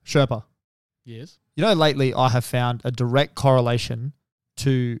Sherpa. Yes. You know, lately I have found a direct correlation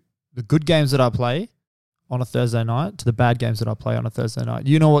to the good games that I play on a Thursday night to the bad games that I play on a Thursday night.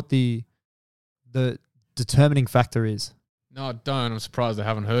 You know what the determining factor is? No, I don't. I'm surprised I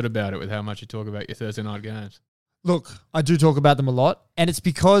haven't heard about it with how much you talk about your Thursday night games. Look, I do talk about them a lot, and it's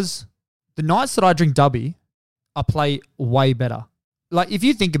because the nights that I drink Dubby, I play way better. Like, if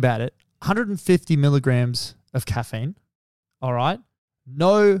you think about it, 150 milligrams of caffeine, all right?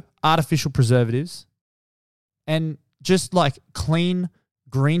 No artificial preservatives, and just like clean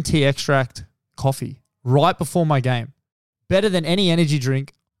green tea extract coffee right before my game. Better than any energy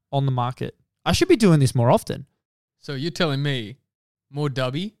drink on the market. I should be doing this more often. So you're telling me more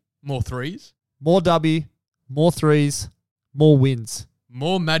Dubby, more threes? More Dubby, more threes, more wins.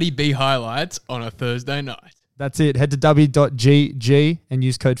 More Matty B highlights on a Thursday night. That's it. Head to w.gg and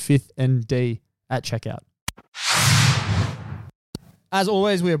use code 5thND at checkout. As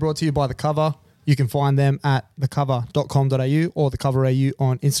always, we are brought to you by The Cover. You can find them at thecover.com.au or thecoverau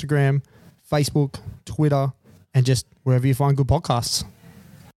on Instagram, Facebook, Twitter, and just wherever you find good podcasts.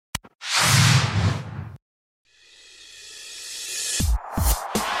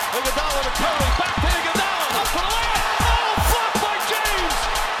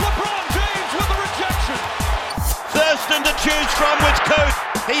 To choose from with Coates.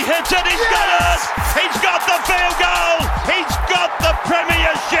 He hits it, he's got it! He's got the field goal! He's got the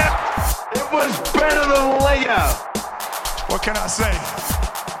premiership! It was better than Leo. What can I say?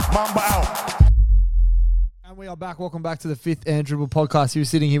 Mamba out. And we are back. Welcome back to the Fifth and Dribble podcast. You're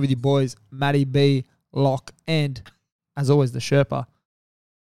sitting here with your boys, Matty B, Lock, and as always, the Sherpa.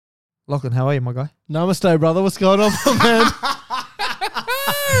 Lachlan, how are you, my guy? Namaste, brother. What's going on, man?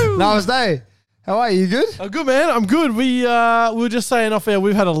 Namaste. How are you? You good? I'm good, man. I'm good. We were just saying off air,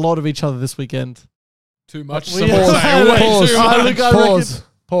 we've had a lot of each other this weekend. Too much.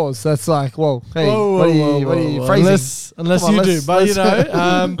 Pause. That's like, whoa. Hey, whoa, what are you phrasing? Unless you do. But, you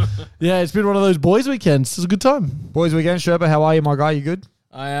know, yeah, it's been one of those boys' weekends. It's a good time. Boys' weekend. Sherpa, how are you, my guy? You good?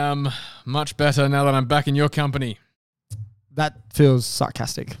 I am much better now that I'm back in your company. That feels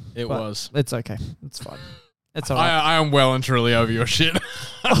sarcastic. It was. It's okay. It's fine. It's all right. I am well and truly over your shit.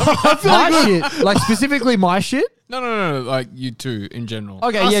 My shit? Like specifically my shit? No. Like you two in general.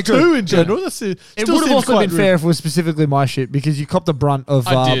 Okay, Us yeah, two good. in general. Yeah. It would have also been fair if it was specifically my shit because you copped the brunt of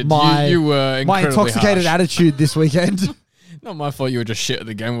my you were my intoxicated attitude this weekend. Not my fault. You were just shit at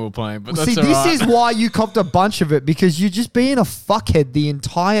the game we were playing. But Well, that's see, this is why you copped a bunch of it because you're just being a fuckhead the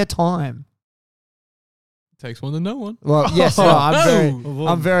entire time. Takes one to know one. Well, yes, no,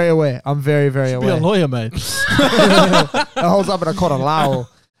 I'm very aware. I'm very, very aware. Be a lawyer, mate. It holds up in a court of law.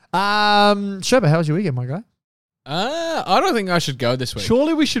 Sherpa, how was your weekend, my guy? I don't think I should go this week.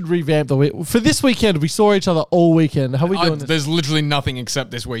 Surely we should revamp the week. For this weekend, we saw each other all weekend. How are we doing this? There's literally nothing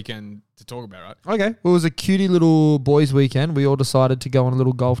except this weekend to talk about, right? Okay. Well, it was a cutie little boys' weekend. We all decided to go on a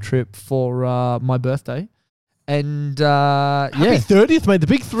little golf trip for my birthday. And Happy yeah. 30th, mate. The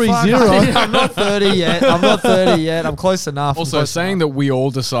big 3-0. I'm not 30 yet. I'm close enough. Also, saying that we all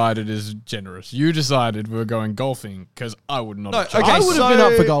decided is generous. You decided we were going golfing because I would not have chosen. I would have been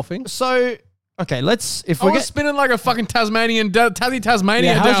up for golfing. So, okay, let's... If I we was spinning like a fucking Tasmania down how's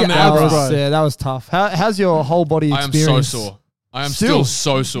your there, abs, bro. Yeah, that was tough. How's your whole body I am experience? so sore. I am still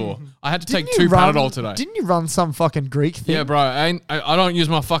so sore. I had to take 2 Panadol today. Didn't you run some fucking Greek thing? Yeah, bro. I don't use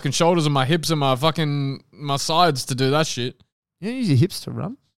my fucking shoulders and my hips and my sides to do that shit. You don't use your hips to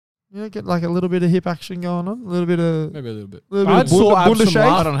run? You don't get like a little bit of hip action going on? A little bit of... Maybe a little bit. I had sore abs from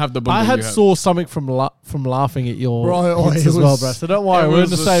I don't have the bunda I had you have. sore stomach from laughing at your hits it as well, was- bro. So don't worry, we're in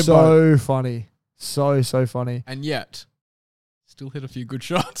the same boat. So funny. So funny. And yet, still hit a few good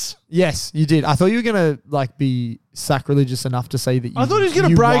shots. Yes, you did. I thought you were going to like be sacrilegious enough to say that you I thought he was going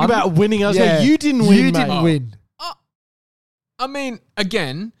to brag won. about winning. I was Yeah. like, you didn't win, You mate. didn't win. I mean,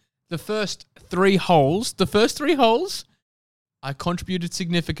 again, the first 3 holes, I contributed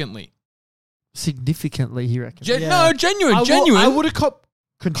significantly. Significantly, he reckons. No, genuine. I would have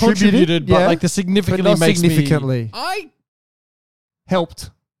contributed, but like the significantly but not makes significantly. I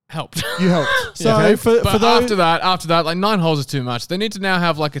helped. You helped. So for those, after that, like 9 holes is too much. They need to now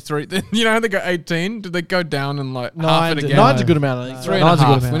have like a 3. You know how they go 18? Do they go down and like half it again? 9's a good amount, I think.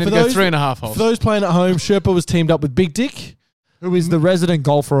 3.5. We need to go 3.5 holes. For those playing at home, Sherpa was teamed up with Big Dick, who is the resident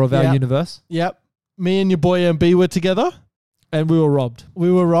golfer of our universe. Yep. Me and your boy MB were together. And we were robbed.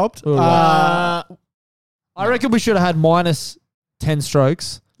 I I reckon we should have had minus 10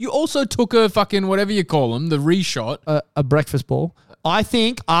 strokes. You also took a fucking whatever you call them, the reshot. A breakfast ball. I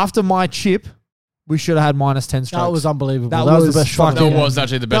think after my chip, we should have had minus 10 strokes. That was unbelievable. That That was was the best shot. of the That game. was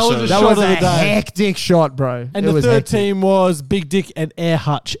actually the best That shot. was of a the That shot was of a the day. hectic shot, bro. And It the was third hectic. team was Big Dick and Air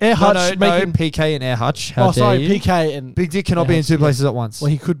Hutch. Air No, Hutch making... PK and Air Hutch. How Oh, sorry, dare you? PK and... Big Dick cannot Air be in Hutch, two yeah. places at once.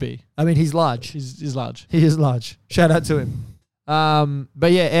 Well, he could be. I mean, he's large. He's large. He is large. Shout out to him.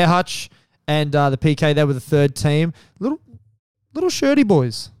 But yeah, Air Hutch and the PK, they were the third team. Little shirty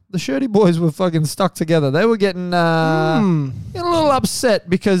boys. The shirty boys were fucking stuck together. They were getting a little upset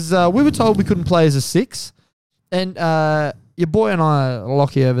because we were told we couldn't play as a 6. And your boy and I,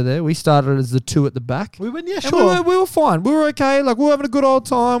 Lockie over there, we started as the 2 at the back. We went, yeah, And sure. we were fine. We were okay. Like, we were having a good old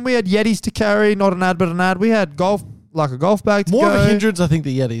time. We had Yetis to carry, not an ad, but an ad. We had a golf bag to More go. of a hindrance, I think,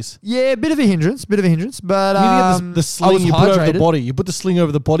 the Yetis. Yeah, a bit of a hindrance. But You need to get the I sling was you put over the hydrated. body. You put the sling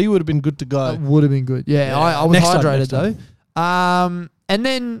over the body, would have been good to go. That would have been good. Yeah, Yeah. I was Next time, hydrated next time. though. And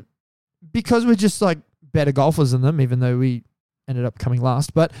then because we're just like better golfers than them, even though we ended up coming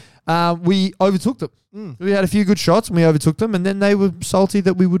last, but we overtook them. We had a few good shots and we overtook them, and then they were salty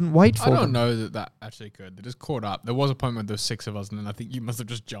that we wouldn't wait for I them. don't know that actually occurred. They just caught up. There was a point where there was 6 of us, and then I think you must have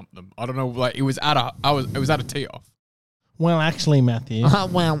just jumped them. I don't know. Like it was at a tee off. Well, actually, Matthew.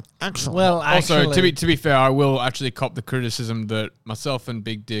 Well, actually. Well, actually. Also, to be fair, I will actually cop the criticism that myself and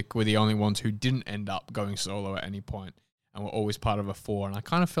Big Dick were the only ones who didn't end up going solo at any point, and were always part of a 4. And I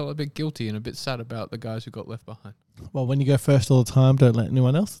kind of felt a bit guilty and a bit sad about the guys who got left behind. Well, when you go first all the time, don't let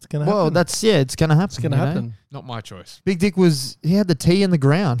anyone else. It's going to happen. Well, it's going to happen. It's going to you know? happen. Not my choice. Big Dick he had the tee in the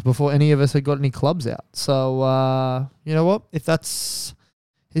ground before any of us had got any clubs out. So, you know what? If that's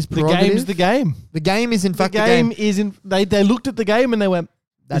his The prerogative. game's the game. The game is in fact the game is in. They looked at the game and they went,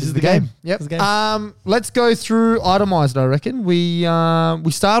 That is the game. Yep. This is the game. Let's go through itemized, I reckon. We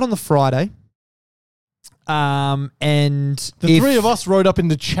start on the Friday. And The three of us rode up in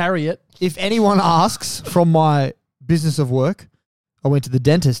the chariot. If anyone asks from my business of work, I went to the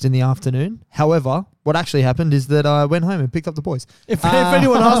dentist in the afternoon. However, what actually happened is that I went home and picked up the boys. If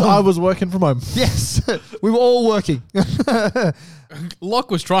anyone asks, I was working from home. Yes, we were all working. Locke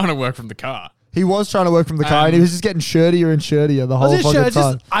was trying to work from the car. He was trying to work from the car, and he was just getting shirtier and shirtier the whole fucking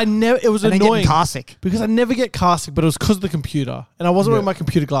time. It was And then annoying getting car sick. because I never get car sick, but it was because of the computer, and I wasn't Yeah. wearing my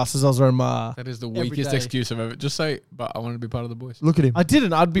computer glasses. I was wearing my. That is the Every weakest day. excuse I've ever. Just say, but I want to be part of the boys. Look at him. I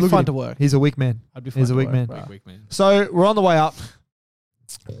didn't. I'd be Look at fine him. to work. He's a weak man. I'd be fine. He's a to weak work, man. bro. Weak man. So we're on the way up,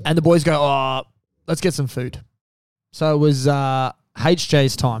 and the boys go, "Oh, let's get some food." So it was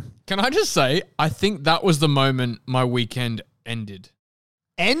HJ's time. Can I just say, I think that was the moment my weekend ended.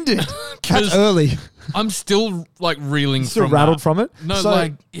 Ended. That's 'Cause early. I'm still like reeling Still from rattled that. from it. No, So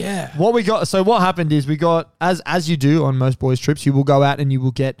like, yeah. what we got. So what happened is we got as you do on most boys trips, you will go out and you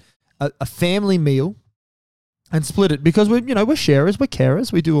will get a family meal and split it because we're sharers, we're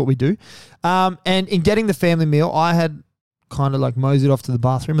carers, we do what we do. And in getting the family meal, I had kind of like moseyed off to the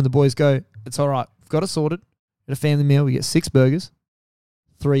bathroom, and the boys go, "It's all right, we've got it sorted. At a family meal, we get 6 burgers,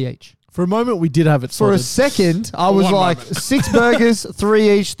 3 each." For a moment, we did have it For a sorted. second, I For was one like, moment. 6 burgers, 3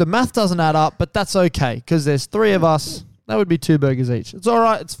 each. The math doesn't add up, but that's okay because there's 3 of us. That would be 2 burgers each. It's all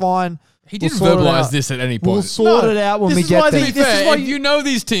right. It's fine. He We'll didn't sort it verbalize out. this at any We'll point. sort it out when this we is get why there. To be This is fair, why if you know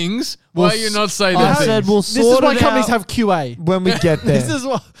these things, We'll why you s- not say I that? said we'll This is sort why it companies out have QA. when we get there. This is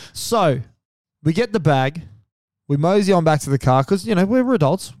what. So we get the bag. We mosey on back to the car because, we're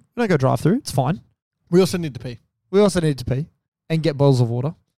adults. We don't go drive through. It's fine. We also need to pee. We also need to pee and get bottles of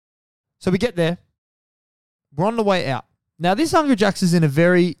water. So we get there. We're on the way out. Now, this Hungry Jack's is in a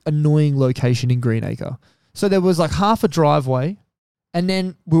very annoying location in Greenacre. So there was like half a driveway, and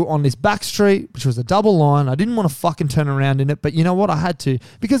then we were on this back street, which was a double line. I didn't want to fucking turn around in it, but you know what? I had to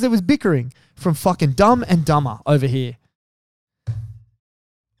because there was bickering from fucking Dumb and Dumber over here.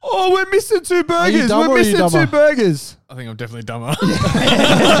 Oh, we're missing 2 burgers. dumb We're or are you missing 2 dumber? burgers. I think I'm definitely dumber.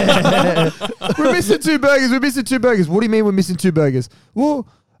 We're missing 2 burgers. We're missing 2 burgers. What do you mean we're missing 2 burgers? Well,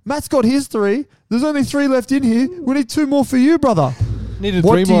 Matt's got his 3. There's only 3 left in here. We need 2 more for you, brother. Needed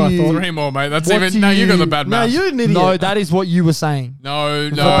What 3 do more, I you- thought. 3 more, mate. That's What even. do No, you got the you- bad No, math. you're an idiot. No, that is what you were saying. No,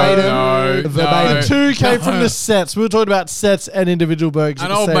 Verbatim. Verbatim. no. 2 came from the sets. We were talking about sets and individual burgers.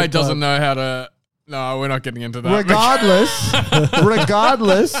 An at the old same mate doesn't time. know how to. No, we're not getting into that.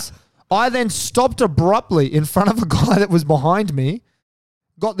 Regardless, I then stopped abruptly in front of a guy that was behind me,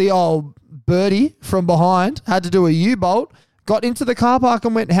 got the old birdie from behind, had to do a U-bolt, got into the car park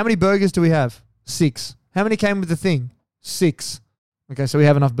and went, "How many burgers do we have?" 6. How many came with the thing? 6. Okay, so we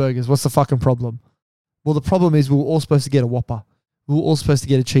have enough burgers. What's the fucking problem? Well, the problem is we were all supposed to get a Whopper. We were all supposed to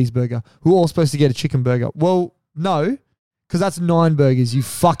get a cheeseburger. We were all supposed to get a chicken burger. Well, no, because that's 9 burgers, you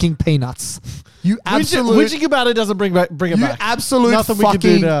fucking peanuts. You absolute... Whiching about it doesn't bring it You back. absolute Nothing we can do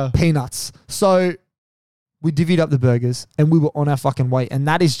fucking now. peanuts. So we divvied up the burgers and we were on our fucking way. And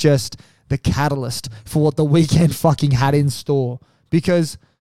that is just the catalyst for what the weekend fucking had in store. Because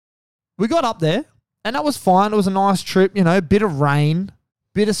we got up there and that was fine. It was a nice trip, you know, bit of rain,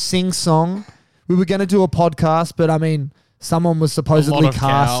 bit of sing-song. We were going to do a podcast, but I mean, someone was supposedly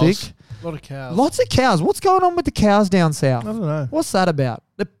car sick. A lot of cows. Lots of cows. What's going on with the cows down south? I don't know. What's that about?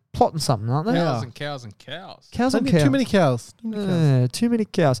 They're plotting something, aren't they? Cows and cows and cows. Cows and Maybe cows. too many cows. Too many cows. Too many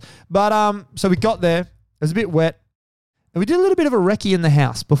cows. But so we got there. It was a bit wet. And we did a little bit of a recce in the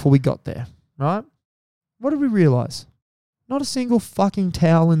house before we got there, right? What did we realise? Not a single fucking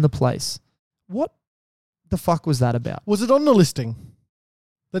towel in the place. What the fuck was that about? Was it on the listing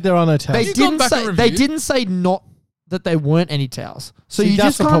that there are no towels? They didn't say not that there weren't any towels. So See, you that's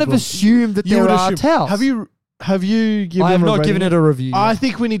just the kind of problem. assumed that You there would are assume- towels. Have you given I have them a not rating? given it a review I yet.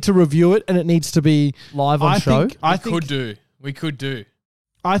 think we need to review it, and it needs to be Live on show. I We think could do.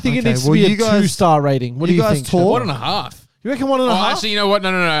 I think it Okay, needs to well, be a you guys- 2-star rating. What do you you guys think? talk. Shep? 1.5. You reckon 1.5? Actually, you know what?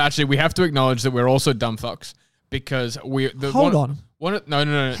 No. Actually, we have to acknowledge that we're also dumb fucks because Hold on.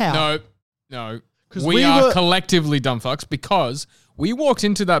 No. How? No. 'Cause We we are were- collectively dumb fucks because we walked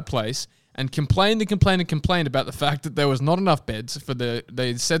into that place and complained about the fact that there was not enough beds for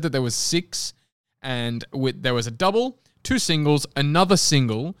they said that there was 6 and there was a double, 2 singles, another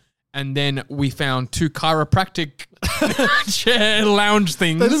single, and then we found 2 chiropractic chair lounge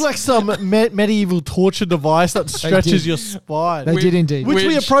things. They look like some medieval torture device that stretches did. your spine. They did indeed. Which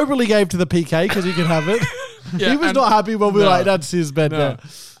we Which- appropriately gave to the PK because he could have it. Yeah, he was and- not happy when we were No. like, that's his bed No.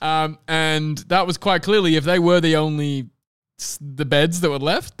 now. And that was quite clearly, if they were the only the beds that were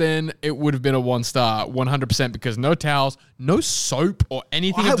left, then it would have been a 1-star, 100%, because no towels, no soap or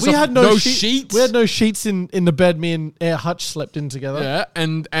anything. of the We sort. had no sheets. sheets. We had no sheets in the bed me and Air Hutch slept in together. Yeah,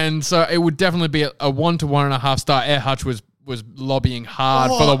 and so it would definitely be a 1 to 1.5 star. Air Hutch was lobbying hard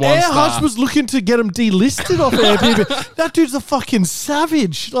for the 1 Air star. Hutch was looking to get him delisted off Airbnb. That dude's a fucking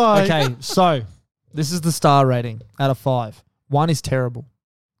savage. Like, Okay, so this is the star rating out of 5. 1 is terrible.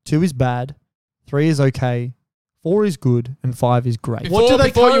 2 is bad. 3 is okay. 4 is good. And 5 is great. Before- what do they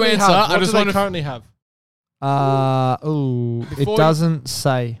before you currently answer, have? I What just do they wanna- currently have? It Before you- doesn't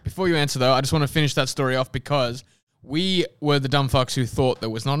say. Before you answer, though, I just want to finish that story off because we were the dumb fucks who thought there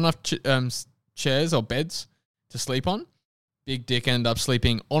was not enough chairs or beds to sleep on. Big Dick ended up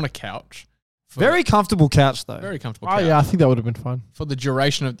sleeping on a couch. Very comfortable couch, though. Very comfortable Oh, couch. yeah, I think that would have been fine. For the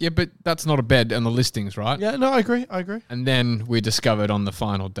duration of... Yeah, but that's not a bed on the listings, right? Yeah, no, I agree. And then we discovered on the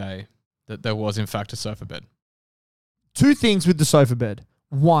final day that there was, in fact, a sofa bed. 2 things with the sofa bed.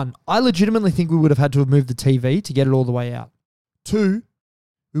 1, I legitimately think we would have had to have moved the TV to get it all the way out. 2,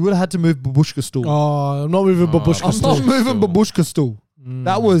 we would have had to move babushka stool. Oh, I'm not moving babushka I'm stool. not moving babushka stool. Mm.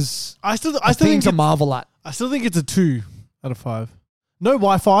 That was I still a thing think to marvel at. I still think it's a 2 out of 5. No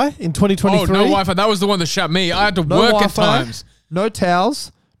Wi-Fi in 2023. Oh, no Wi-Fi. That was the one that shut me. I had to No work at Wi-Fi. times. No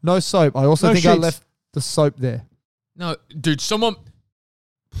towels, no soap. I also No think I sheets. left the soap there. No, dude, someone...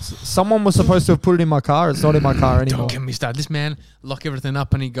 Someone was supposed to have put it in my car. It's not in my car anymore. Don't get me started. This man lock everything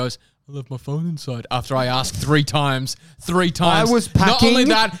up and he goes, I left my phone inside. After I asked 3 times. I was Not only packing.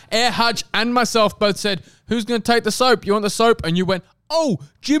 that, Air Hutch and myself both said, who's going to take the soap? You want the soap? And you went, oh,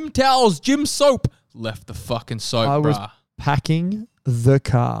 gym towels, gym soap. Left the fucking soap, I was bruh. packing the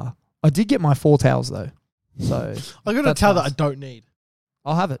car. I did get my 4 towels though. So I got a that's towel nice. that I don't need.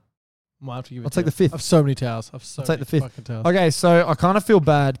 I'll have it. Might have to give it I'll to take you. the 5th. I have so many towels. I'll take the 5th. fucking towels. Okay, so I kind of feel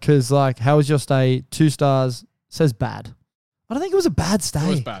bad because, like, how was your stay? 2 stars says bad. I don't think it was a bad stay. It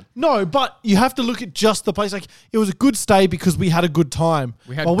was bad. No, but you have to look at just the place. Like, it was a good stay because we had a good time.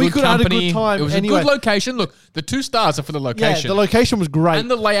 We had Well, good we could have had a company. good time It was anyway. a good location. Look, the 2 stars are for the Yeah, location. the location was great. and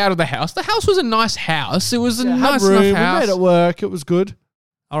the layout of the house. The house was a nice house. It was a Yeah, had nice room. enough house. We made it work. It was good.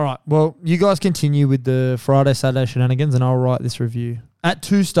 All right. Well, you guys continue with the Friday, Saturday shenanigans, and I'll write this review. At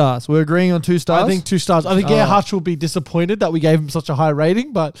 2 stars. We're agreeing on 2 stars? I think 2 stars. I think All Air right. Hutch will be disappointed that we gave him such a high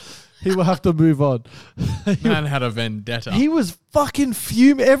rating, but he will have to move on. Man had a vendetta. He was fucking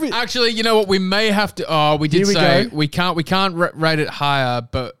fuming. Actually, you know what? We may have to. Oh, we did Here we say go. we can't. We can't rate it higher,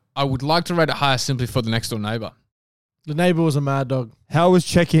 but I would like to rate it higher simply for the next door neighbor. The neighbor was a mad dog. How was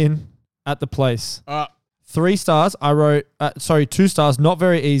check-in at the place? Uh, 3 stars. I wrote, 2 stars. Not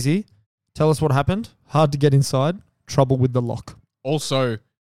very easy. Tell us what happened. Hard to get inside. Trouble with the lock. also,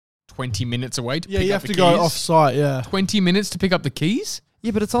 20 minutes away to Yeah, pick you up have the to go keys. off site. Yeah. 20 minutes to pick up the keys. Yeah,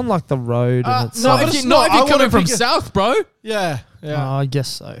 but it's on like the road. And it's no, like- but If it's you- not. not if I you're wanna coming from pick it- south, bro. Yeah. Yeah. I guess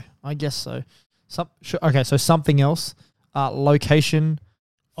so. Okay, so something else. Location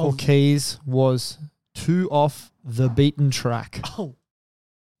for Of- keys was 2 off the beaten track.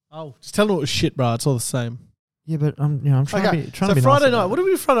 Oh, just tell them it was shit, bro. It's all the same. Yeah, but I'm trying Okay, to be so nice Friday about night, it. what did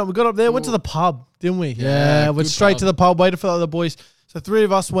we do Friday night? We got up there, went to the pub, didn't we? Yeah, went good straight pub. to the pub, waited for the other boys. So 3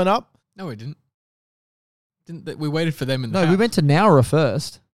 of us went up. No, we didn't. We waited for them in the No, house. we went to Nowra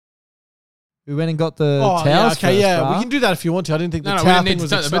first. We went and got the towels okay, first, yeah. bruh. We can do that if you want to. I didn't think the No, we towel didn't thing need was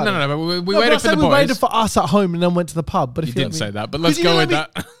to. But exciting. no. But we No, but I waited for said the we boys. waited for us at home and then went to the pub. But if You you didn't say that, but 'Cause let's you go let with me-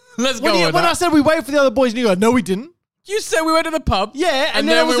 that. Let's go with when I that. said we waited for the other boys, and you go, no, we didn't. You said we went to the pub. Yeah, and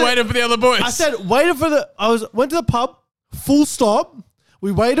then then I was we like- waited for the other boys. I said waited for the. Went to the pub. Full stop.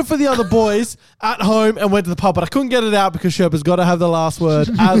 We waited for the other boys at home and went to the pub, but I couldn't get it out because Sherpa's got to have the last word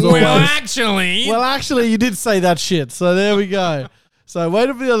as always. Well, Actually, you did say that shit. So there we go. So I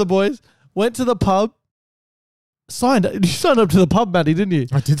waited for the other boys, went to the pub, you signed up to the pub, Matty, didn't you?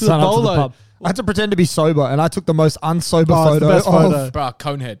 I did To sign up to the bolo. pub. I had to pretend to be sober, and I took the most unsober Oh, it's the photo. best photo. Bruh,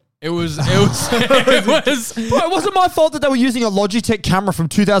 Conehead. It was. It was. Bro, it wasn't my fault that they were using a Logitech camera from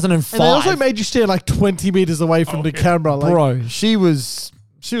 2005. And they also made you stand like 20 meters away from the camera. Like, Bro, she was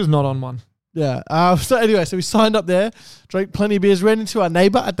not on one. Yeah. So anyway, so we signed up there, drank plenty of beers, ran into our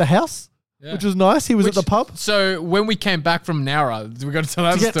neighbor at the house, Yeah. which was nice. He was at the pub. So when we came back from Nowra, we got to tell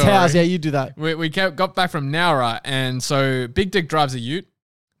that To get story. towels, yeah, you do that. We got back from Nowra, and so Big Dick drives a ute,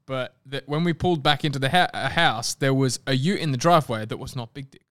 but when we pulled back into the house, there was a ute in the driveway that was not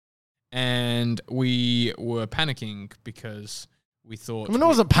Big Dick. And we were panicking because we thought... I mean, I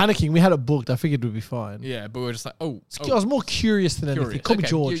wasn't panicking. We had it booked. I figured we'd be fine. Yeah, but we were just like, I I was more curious than anything. curious. Call me Okay,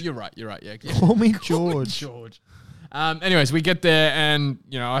 George. You're right, yeah. Call me Call me George. George. Anyways, we get there and,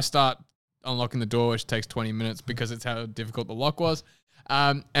 I start unlocking the door, which takes 20 minutes because it's how difficult the lock was.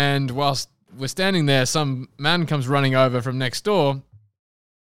 And whilst we're standing there, some man comes running over from next door.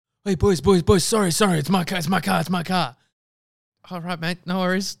 Hey, boys, sorry, it's my car. All right, mate, no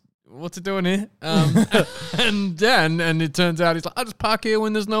worries. What's it doing here? And it turns out he's like, I just park here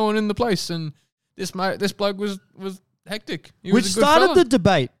when there's no one in the place. And this bloke was hectic. He Which was a good started fella. the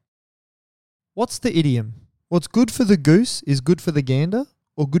debate. What's the idiom? What's good for the goose is good for the gander,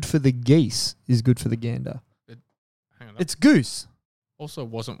 or good for the geese is good for the gander? Hang on, It's goose. also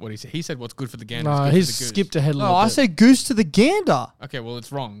wasn't what he said. He said what's good for the gander is No, good he's for the goose. skipped ahead a No, little I bit. said goose to the gander. Okay, well,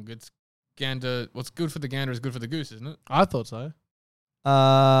 it's wrong. It's gander. What's good for the gander is good for the goose, isn't it? I thought so.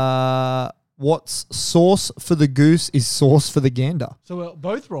 What's sauce for the goose is sauce for the gander. So we're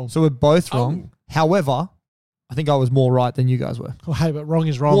both wrong. So we're both wrong. However, I think I was more right than you guys were. Oh, hey, but wrong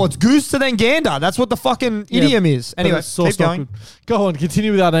is wrong. Well, it's goose to then gander. That's what the fucking idiom is. But Anyway, it's sauce keep not going. good. Go on,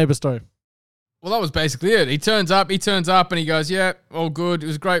 continue with our neighbour story. Well, that was basically it. He turns up and he goes, yeah, all good. It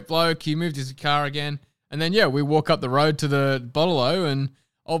was a great bloke. He moved his car again. And then, we walk up the road to the Bottle-O and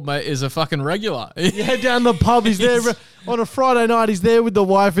old mate is a fucking regular. You head down the pub, he's there on a Friday night, he's there with the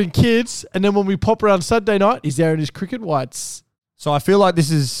wife and kids. And then when we pop around Saturday night, he's there in his cricket whites. So I feel like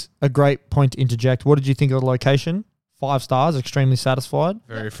this is a great point to interject. What did you think of the location? 5 stars, extremely satisfied.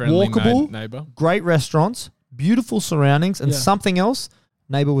 Very friendly Walkable. neighbor. Great restaurants, beautiful surroundings, and Yeah. something else.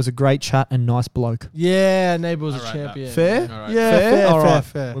 Neighbor was a great chat and nice bloke. Yeah, neighbour was All a right, champion. Fair? All right. Yeah, fair, All right.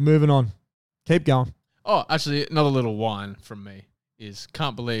 fair. We're moving on. Keep going. Oh, actually, another little whine from me is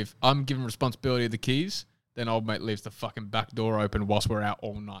can't believe I'm given responsibility of the keys. Then old mate leaves the fucking back door open whilst we're out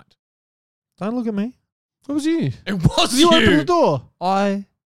all night. Don't look at me. What was you? It was You opened the door. I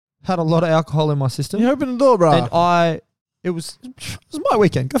had a lot of alcohol in my system. You opened the door, bro. And it was my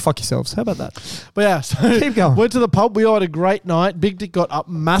weekend. Go fuck yourselves. How about that? But yeah, so Keep going. went to the pub. We all had a great night. Big Dick got up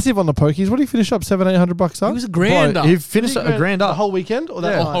massive on the pokies. What did he finish up? $700-800 up? It was a grand Bro, up. he finished a grand The up. whole weekend or that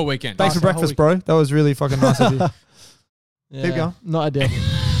Yeah. the night? whole weekend. Thanks for Nice, the whole breakfast, bro. That was really fucking nice of you. Yeah, Keep going. Not ideal.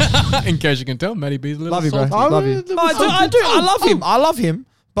 In case you can tell, Matty B's a little Love you, bro. salty. Love you. No, I do. I love him. I love him.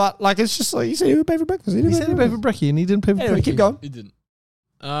 But like, it's just like you said, he would pay for breakfast. He said he paid for brekkie and he didn't pay for Anyway, brekkie. keep going. He didn't.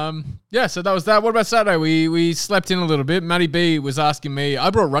 So that was that. What about Saturday? We slept in a little bit. Matty B was asking me. I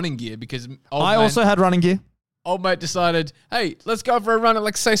brought running gear because I also had running gear. old mate decided, hey, let's go for a run at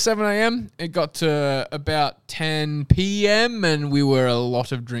like say 7 a.m. It got to about 10 p.m. and we were a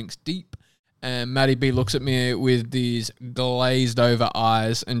lot of drinks deep. And Matty B looks at me with these glazed over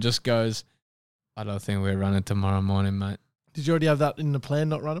eyes and just goes, I don't think we're running tomorrow morning, mate. Did you already have that in the plan,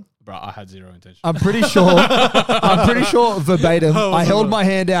 not run him? Bro, I had zero intention. I'm pretty sure verbatim. I held my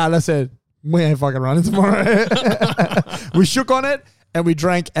hand out and I said, we ain't fucking running tomorrow. We shook on it and we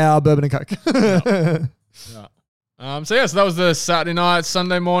drank our bourbon and coke. So that was the Saturday night,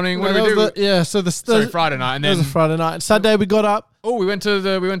 Sunday morning. What did we do? So Friday night, and That was then a Friday night. Saturday we got up. we went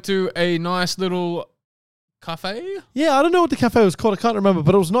to a nice little cafe. Yeah, I don't know what the cafe was called. I can't remember,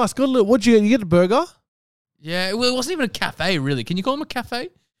 but it was nice. Got a little. What'd you get? You get a burger? Yeah, it wasn't even a cafe, really. Can you call them a cafe?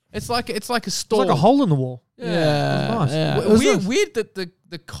 It's like a It's store. like a hole in the wall. Yeah, it was nice. yeah. W- It was weird, nice. weird that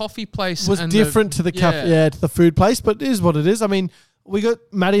the coffee place Was and different to the cafe. Yeah, to the food place, but it is what it is. I mean,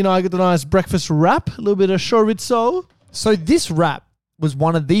 Maddie and I got the nice breakfast wrap, a little bit of chorizo. So this wrap was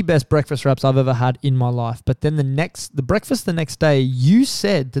one of the best breakfast wraps I've ever had in my life. But then the breakfast the next day, you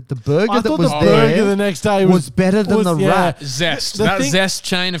said that the burger that was there the next day was better than the wrap. Zest. The That thing- Zest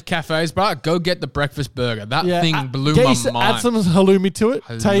chain of cafes, bro. Go get the breakfast burger. That thing blew my mind. Add some halloumi to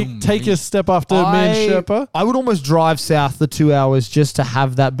it. Take a step after me and Sherpa. I would almost drive south the 2 hours just to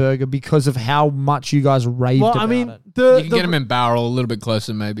have that burger because of how much you guys raved Well, about I mean, it. You can get them in barrel a little bit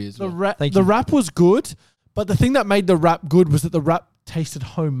closer, maybe as the well. the wrap was good, but the thing that made the wrap good was that the wrap tasted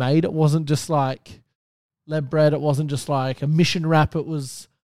homemade. It wasn't just like lead bread. It wasn't just like a mission wrap. It was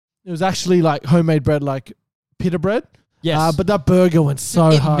actually like homemade bread, like pita bread. Yes. But that burger went so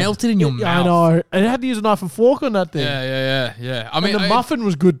It hard. melted in your Yeah, I mouth. know. And it had to use a knife and fork on that thing. Yeah. I And mean, the muffin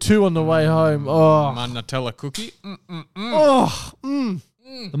was good too on the way home. Oh, my Nutella cookie.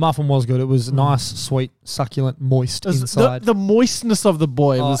 The muffin was good. It was nice, sweet, succulent, moist inside. The moistness of the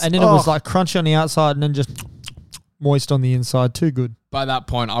boy was, and then it was like crunchy on the outside and then just moist on the inside. Too good. By that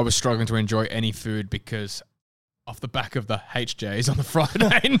point, I was struggling to enjoy any food because off the back of the HJs on the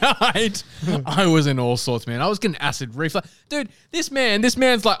Friday night, I was in all sorts, man. I was getting acid reflux. Dude, this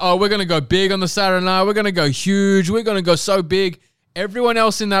man's like, oh, we're going to go big on the Saturday night. We're going to go huge. We're going to go so big. Everyone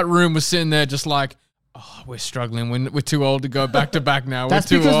else in that room was sitting there just like, oh, we're struggling. We're too old to go back to back now.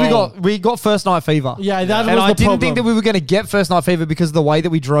 That's we're too because old. we got first night fever. Yeah, that and was I the didn't problem. think that we were going to get first night fever because of the way that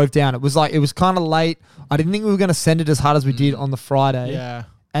we drove down. It was kind of late. I didn't think we were going to send it as hard as we did on the Friday. Yeah.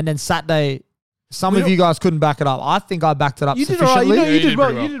 And then Saturday, some of you guys couldn't back it up. I think I backed it up You did all right. sufficiently. You did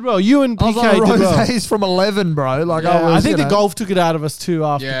well. You did well. You and I was PK on did well. rosés from 11, bro. Like Yeah, I think you the know. golf took it out of us too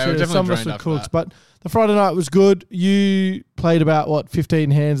after Yeah, too. we definitely Some of us drained were after cooks, that. but the Friday night was good. You played about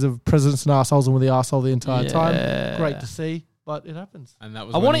 15 hands of presidents and arseholes and with the arsehole the entire time. Great to see, but it happens. And that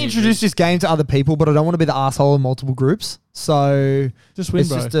was I when want to he introduce this game to other people, but I don't want to be the asshole in multiple groups. So Just win, it's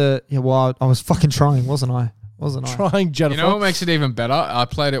bro. just I was fucking trying, wasn't I? Trying, Jennifer. You know what makes it even better? I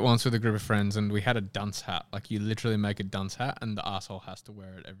played it once with a group of friends and we had a dunce hat. Like you literally make a dunce hat and the asshole has to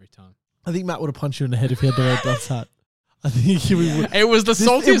wear it every time. I think Matt would have punched you in the head if he had the red dunce hat. I think he would. It was the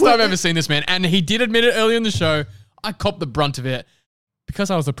saltiest I've ever seen this man. And he did admit it earlier in the show. I copped the brunt of it because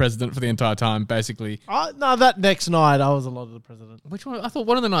I was the president for the entire time, basically. No, that next night I was a lot of the president. Which one? I thought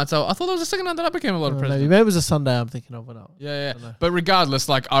one of the nights. I thought there was the second night that I became a lot of president. Maybe it was a Sunday I'm thinking of. Yeah. But regardless,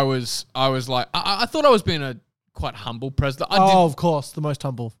 like I was like, I thought I was being a quite humble president. Of course, the most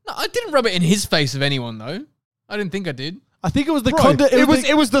humble. No, I didn't rub it in his face of anyone though. I didn't think I did. I think it was the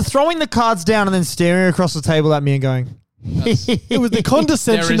It was the throwing the cards down and then staring across the table at me and going. it was the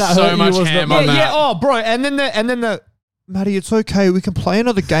condescension There is that so hurt much you. Was ham the, on that. Oh, bro, and then the Matty, it's okay. We can play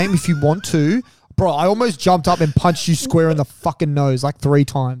another game if you want to, bro. I almost jumped up and punched you square in the fucking nose like 3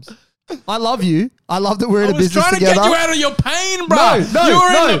 times. I love you. I love that we're in a business together. I was trying to get you out of your pain, bro. No, you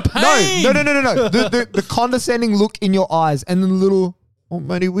were in the pain. No. The condescending look in your eyes and the little. Oh,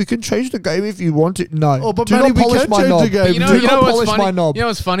 Matty, we can change the game if you want to. No. Oh, but do Matty, not we polish can my change knob. the game. You know, Do you know not what's polish funny? my knob. You know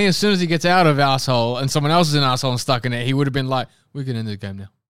what's funny? As soon as he gets out of asshole and someone else is an asshole and stuck in it, he would have been like, "We can end the game now."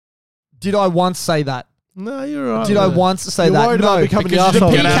 Did I once say that? No, you're right. Did I once say You're that? worried about becoming the because you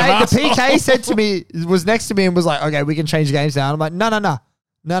arsehole. didn't get out of The asshole. PK said to me, was next to me and was like, "Okay, we can change games now." I'm like, "No.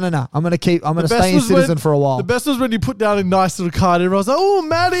 I'm gonna stay in Citizen for a while." The best was when you put down a nice little card and everyone's like, "Oh,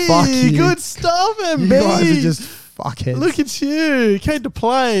 Matty, Fuck you. good stuff, MB. You guys are just fuckheads. Look at you. Came to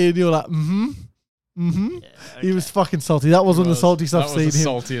play." And you're like, He was fucking salty. That wasn't the salty stuff That seen was the him.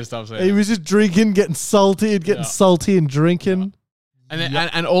 saltiest I've seen. He was just drinking, getting salty and drinking.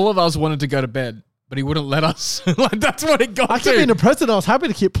 And all of us wanted to go to bed, but he wouldn't let us. Like that's what it got Actually, to. being a president, I was happy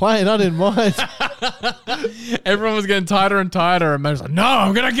to keep playing. I didn't mind. Everyone was getting tighter and tighter, and Matt was like, "No,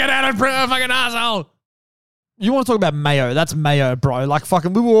 I'm gonna get out of fucking asshole." You want to talk about mayo? That's mayo, bro. Like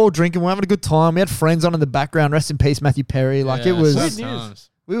fucking, we were all drinking. We were having a good time. We had friends on in the background. Rest in peace, Matthew Perry. Like it was. sometimes.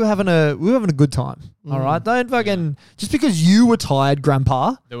 We were having a good time. All right, don't fucking just because you were tired,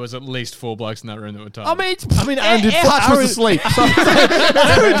 Grandpa. There was at least 4 blokes in that room that were tired. I mean, Aaron did- Hutch was Aaron- asleep. So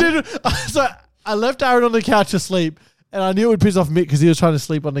Aaron did. So I left Aaron on the couch asleep, and I knew it would piss off Mick because he was trying to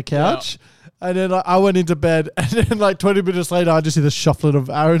sleep on the couch. And then I went into bed, and then like 20 minutes later, I just see the shuffling of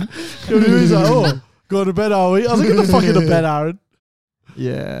Aaron. He's like, "Oh, going to bed, are we?" I was like, "Get the fuck into bed, Aaron."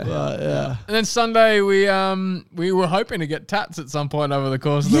 Yeah. And then Sunday we were hoping to get tats at some point over the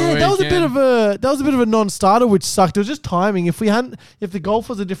course of the weekend. That was a bit of a non-starter, which sucked. It was just timing. If the golf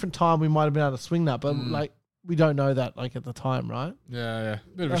was a different time, we might have been able to swing that. But like we don't know that like at the time, right? Yeah.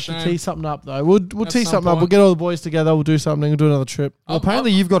 Bit of I a should shame. tee something up though. We'll tee some something up. We'll point. get all the boys together. We'll do something. We'll do another trip. well,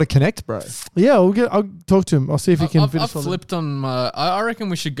 apparently you've got to connect, bro. Yeah, I'll talk to him. I'll see if he can fit I've us on. flipped on my. I reckon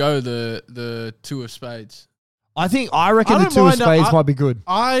we should go the 2 of spades. I reckon I the don't 2 of mind that. spades might be good.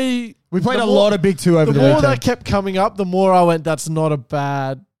 I We played a lot of Big Two over the the more weekend. that kept coming up, the more I went, that's not a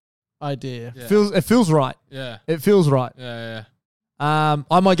bad idea. Yeah. It feels right. Yeah. It feels right. Yeah.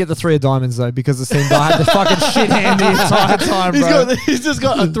 I might get the 3 of diamonds though, because it seemed I had the fucking shit hand the entire time, bro. He's just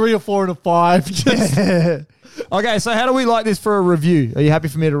got a 3, a 4, and a 5. Just Okay, so how do we like this for a review? Are you happy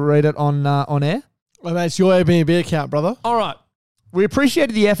for me to read it on air? Well, mate, it's your Airbnb account, brother. All right. We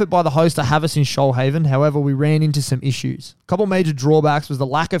appreciated the effort by the host to have us in Shoalhaven. However, we ran into some issues. A couple major drawbacks was the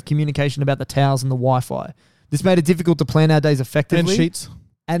lack of communication about the towers and the Wi-Fi. This made it difficult to plan our days effectively. And sheets.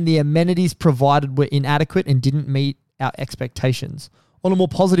 And the amenities provided were inadequate and didn't meet our expectations. On a more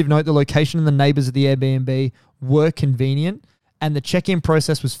positive note, the location and the neighbours of the Airbnb were convenient, and the check-in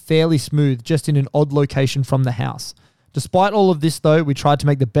process was fairly smooth, just in an odd location from the house. Despite all of this, though, we tried to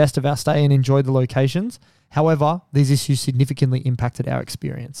make the best of our stay and enjoy the locations. However, these issues significantly impacted our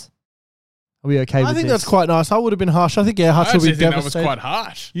experience. Are we okay with this? I think that's quite nice. I would have been harsh. I think Hutch I would be actually think that was devastated. quite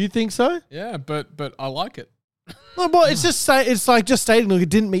harsh. You think so? Yeah, but I like it. No, but it's just it's like just stating like it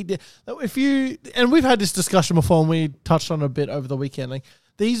didn't meet the, if you, and we've had this discussion before and we touched on it a bit over the weekend. Like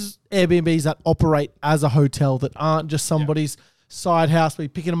these Airbnbs that operate as a hotel that aren't just somebody's side house where you're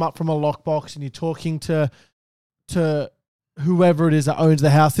picking them up from a lockbox and you're talking to whoever it is that owns the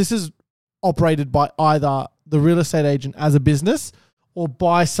house. This is operated by either the real estate agent as a business or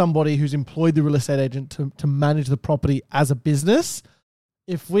by somebody who's employed the real estate agent to manage the property as a business.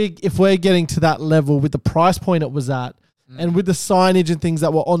 If we're getting to that level with the price point it was at and with the signage and things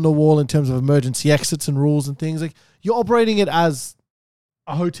that were on the wall in terms of emergency exits and rules and things, like you're operating it as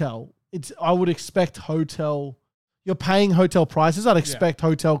a hotel. I would expect you're paying hotel prices. I'd expect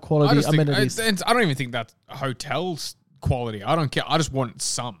hotel quality amenities. I don't even think that's a hotel's quality. I don't care. I just want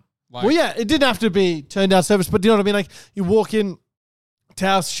some. Like, Well, yeah, it didn't have to be turned down service, but do you know what I mean? Like you walk in,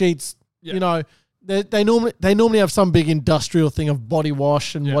 towel sheets, you know, they normally have some big industrial thing of body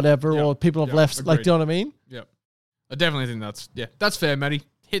wash and whatever, or people have left. agreed. Like, do you know what I mean? Yep. I definitely think that's fair, Matty.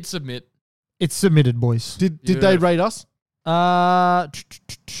 Hit submit. It's submitted, boys. Did they rate us? I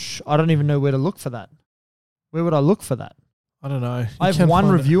don't even know where to look for that. Where would I look for that? I don't know. I have one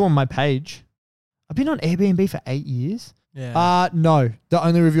review on my page. I've been on Airbnb for 8 years. Yeah. No. The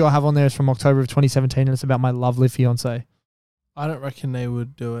only review I have on there is from October of 2017, and it's about my lovely fiance. I don't reckon they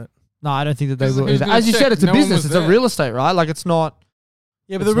would do it. No, I don't think that they Who's will gonna either. As you check? said, it's a No one business. was It's a there. real estate, right? Like it's not.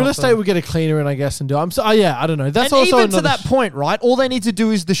 Yeah, but It's the real not estate the- would get a cleaner in, I guess, and do. I don't know. That's And also even to another that point, right? All they need to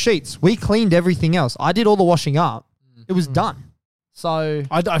do is the sheets. We cleaned everything else. I did all the washing up. It was done. So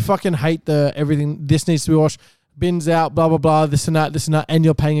I fucking hate the everything. This needs to be washed. Bins out. Blah blah blah. This and that. And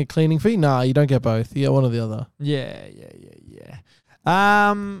you're paying a cleaning fee. Nah, you don't get both. You get one or the other. yeah.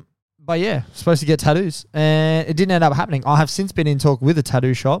 But yeah, supposed to get tattoos, and it didn't end up happening. I have since been in talk with a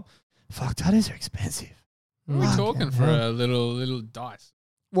tattoo shop. Fuck, tattoos are expensive. What are we Fucking talking for hell. a little dice?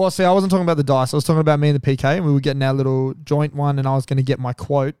 Well, see, I wasn't talking about the dice. I was talking about me and the PK, and we were getting our little joint one, and I was going to get my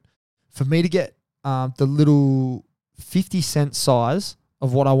quote. For me to get the little 50-cent size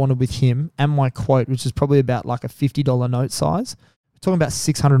of what I wanted with him and my quote, which is probably about like a $50 note size, we're talking about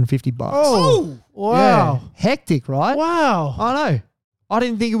 $650. Oh, wow, Yeah. Hectic, right? wow. I know. I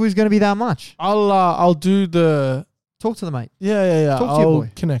didn't think it was going to be that much. I'll do the. Talk to the mate. Yeah. Talk to your I'll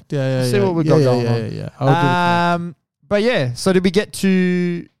boy. connect. Yeah. See what we got going on. Yeah. I'll do the connect. But yeah, so did we get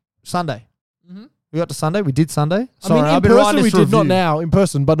to Sunday? Mm-hmm. We got to Sunday. We did Sunday. I mean, in person we did not now. In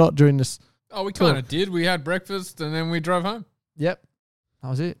person, but not during this. Oh, we kind of did. We had breakfast and then we drove home. Yep. That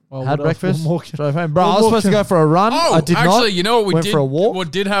was it. Well, Had what else? breakfast. One more- Drove home. Bro, one I was more supposed to go for a run. Oh, I did actually, not. you know what we Went did? for a walk.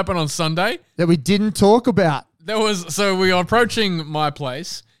 What did happen on Sunday? That we didn't talk about. So we are approaching my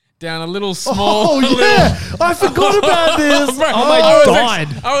place down a little small. Oh yeah, I forgot about this. Bro,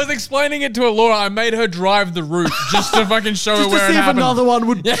 I was explaining it to Laura. I made her drive the route just to fucking show her Just to where see it if happened. another one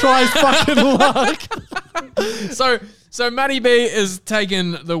would try his fucking luck. So Matty B is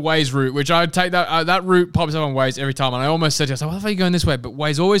taking the Waze route, which I take that route pops up on Waze every time, and I almost said to her, "Why the fuck are you going this way?" But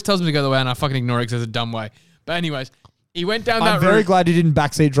Waze always tells me to go the way, and I fucking ignore it because it's a dumb way. But anyways, he went down that I'm very route. glad you didn't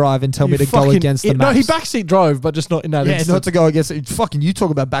backseat drive and tell me You to go fucking against the No, maps. he backseat drove, but just not in that Yeah, instance. not to go against it. Fucking you talk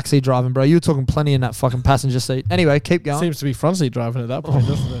about backseat driving, bro. You were talking plenty in that fucking passenger seat. Anyway, keep going. Seems to be front seat driving at that point,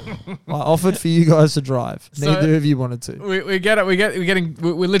 doesn't it? I offered for you guys to drive. So- Neither of you wanted to.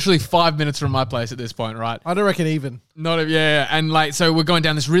 We're literally 5 minutes from my place at this point, right? I don't reckon even. And like, so we're going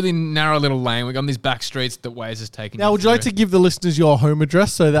down this really narrow little lane. We're on these back streets that Waze is taking. Now, would you like to give the listeners your home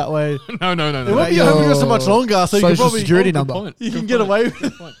address so that way No. it won't be your home address so much longer, so you can Social probably security Good number. point. you Good can get point. away with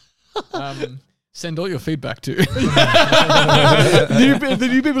Good point. Send all your feedback to. the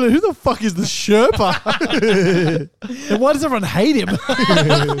new people. Who the fuck is the Sherpa? And why does everyone hate him?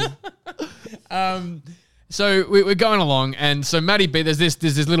 So we're going along, and so Matty B, there's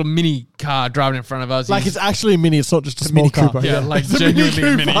this little mini car driving in front of us. Like it's actually a mini. It's not just a small Mini car. Cooper. Yeah, like It's a genuinely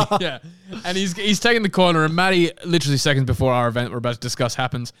Mini mini. Cooper. Yeah. And he's taking the corner, and Matty, literally seconds before our event we're about to discuss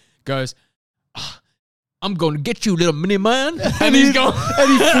happens, goes, I'm going to get you, little mini man. And he's going,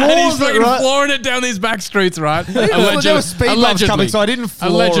 and he floors it, fucking right? flooring it down these back streets, right? There was speed bumps coming, so I didn't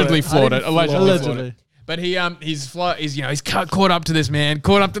floor allegedly it. floored it. Allegedly. Floored Allegedly. it. But he's caught up to this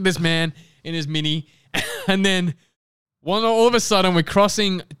man in his mini, and then all of a sudden we're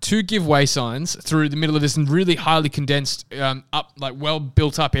crossing two giveaway signs through the middle of this really highly condensed, well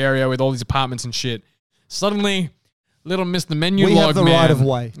built up area with all these apartments and shit. Suddenly, little Mr. Menu We Log have the man, right of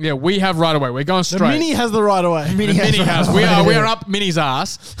way. Yeah, we have right of way. We're going The straight. mini has the right of way. The mini has. We are up Mini's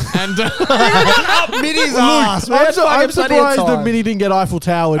ass, and Mini's ass. We had I'm fucking plenty of surprised the time. mini didn't get Eiffel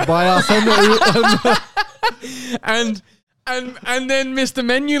Towered by us. and then Mr.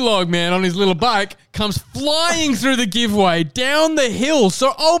 Menu Log man on his little bike comes flying through the giveaway down the hill.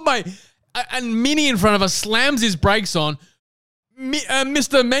 So and Mini in front of us slams his brakes on.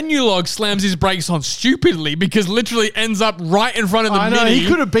 Mr. Menu Log slams his brakes on stupidly because literally ends up right in front of the I know Mini. he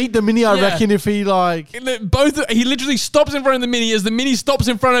could have beat the mini. I reckon if he like. He literally stops in front of the Mini as the Mini stops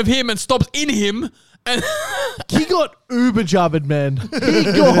in front of him and stops in him. And He got uber jabbered, man. He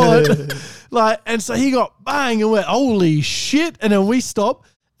got and so he got bang and went, holy shit! And then we stopped,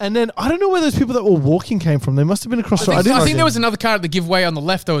 and then I don't know where those people that were walking came from. They must have been across the road. I think there was another car at the giveaway on the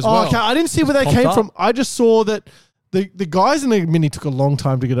left though as well. Okay, I didn't see where they Popped came up. from. I just saw that the guys in the mini took a long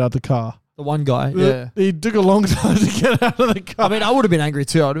time to get out of the car. The one guy. Yeah. He took a long time to get out of the car. I mean, I would have been angry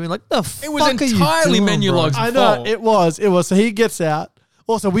too. I would have been like, the fuck It was are you entirely doing, Menu bro? Log's I know fault. it was. So he gets out.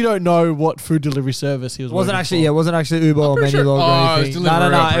 Also, we don't know what food delivery service he was. It wasn't working actually, for. it wasn't actually Uber or pretty Menu sure- Log Oh, or it was anything. delivery,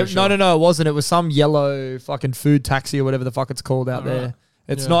 I'm No, pretty sure. no, it wasn't. It was some yellow fucking food taxi or whatever the fuck it's called out there.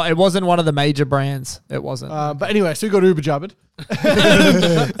 It's Yeah. not. It wasn't one of the major brands. It wasn't. But anyway, so he got Uber jabbered.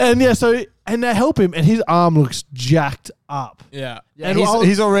 And they help him, and his arm looks jacked up. Yeah. and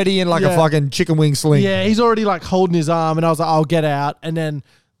he's already in like a Yeah. fucking chicken wing sling. Yeah, he's already like holding his arm, and I was like, I'll get out. And then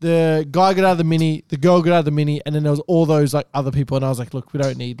the guy got out of the mini, the girl got out of the mini, and then there was all those like other people, and I was like, look, we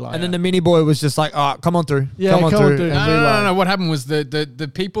don't need like. And then the mini boy was just like, "Oh, come on through, Yeah, come on come on through." through. And we like- No. What happened was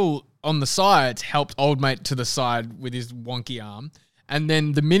the people on the sides helped old mate to the side with his wonky arm, and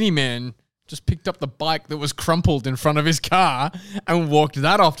then the mini man just picked up the bike that was crumpled in front of his car and walked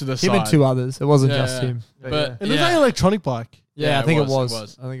that off to the Him side. and two others. It wasn't Yeah, just yeah. him. But it looks like an electronic bike. Yeah, Yeah, I think it it was.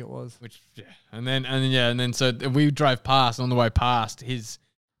 was. I think it was. Which and then so we drive past on the way past his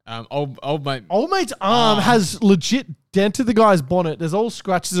old mate. Old mate's arm has legit dented the guy's bonnet. There's all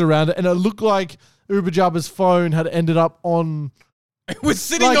scratches around it, and it looked like Uber Jabba's phone had ended up on. It was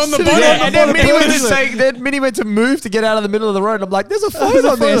sitting Like, on the sitting bonnet. on the And then bottom Mini went to person. say, then Mini went to move to get out of the middle of the road. I'm like, "There's a phone There's a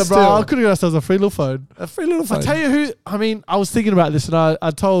on there phone, bro. I still. could have guessed it was a free little phone. A free little phone." I tell you who. I mean, I was thinking about this, and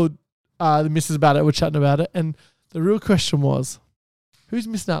I told the missus about it. We're chatting about it, and the real question was, who's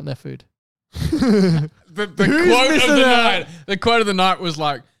missing out on their food? The quote of missing the out? night. The quote of the night was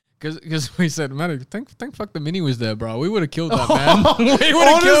like, because we said, "Matty, thank fuck the Mini was there, bro. We would have killed that man. We would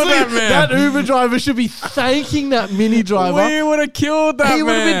have killed that man. that Uber driver should be thanking that Mini driver. We would have killed that He man.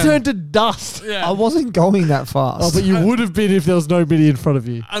 would have been turned to dust. Yeah. I wasn't going that fast. Oh, but you would have been if there was no Mini in front of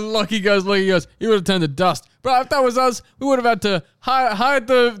you. And Lockie goes, he would have turned to dust. Bro, if that was us, we would have had to hide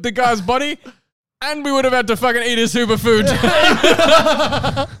the guy's body, and we would have had to fucking eat his Uber food.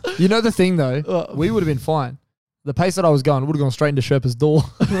 You know the thing though, we would have been fine. The pace that I was going would have gone straight into Sherpa's door.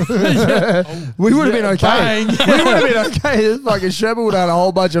 We would have been okay. Bang. We would have been okay. This fucking Sherpa would have had a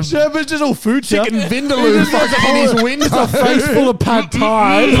whole bunch of Sherpa's just all food chicken stuff. vindaloo fucking in his window. A face full of pad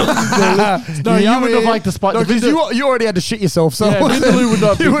thai. No, you Yummy. wouldn't have liked the spike. No, The because you already had to shit yourself, so Yeah, it wasn't- vindaloo would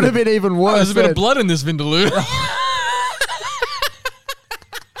not be it would have good. been even worse. There's a bit then. of blood in this Vindaloo.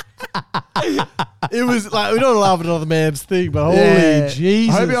 It was like, we don't laugh at another man's thing, but holy Yeah.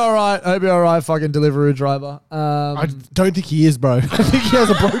 Jesus. I hope you're all right. I hope you're all right, fucking Deliveroo driver. I don't think he is, bro. I think he has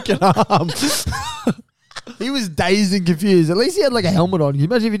a broken arm. He was dazed and confused. At least he had like a helmet on. Can you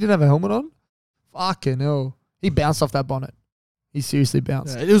imagine if he didn't have a helmet on? Fucking hell. He bounced off that bonnet. He seriously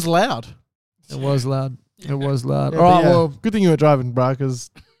bounced. It was loud. It was loud. It was loud. Yeah, All right, but yeah, well, good thing you were driving, bro, because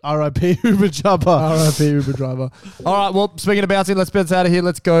R.I.P. Uber Jabba. RIP Uber driver. All right, well, speaking of bouncing, let's bounce out of here.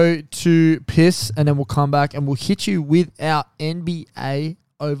 Let's go to piss, and then we'll come back and we'll hit you with our NBA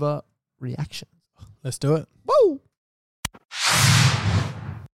overreaction. Let's do it. Woo!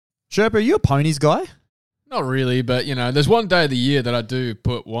 Sherpa, are you a ponies guy? Not really, but there's one day of the year that I do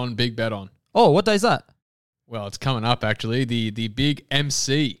put one big bet on. Oh, what day is that? Well, it's coming up actually. The big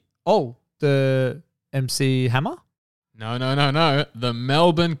MC. Oh, the MC Hammer? No. The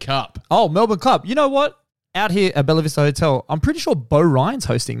Melbourne Cup. Oh, Melbourne Cup. You know what? out here at Bella Vista Hotel. I'm pretty sure Bo Ryan's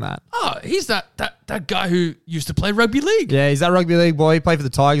hosting that. Oh, he's that guy who used to play rugby league. Yeah, he's that rugby league boy. He played for the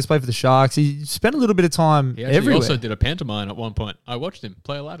Tigers, played for the Sharks. He spent a little bit of time He actually everywhere. also did a pantomime at one point. I watched him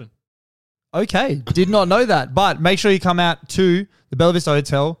play Aladdin. Okay, did not know that. But make sure you come out to the Bella Vista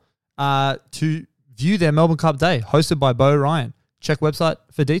Hotel to view their Melbourne Cup Day, hosted by Bo Ryan. Check website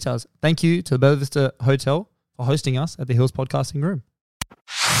for details. Thank you to the Bella Vista Hotel for hosting us at the Hills Podcasting Room.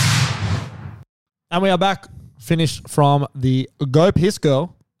 And we are back, finished from the Go Piss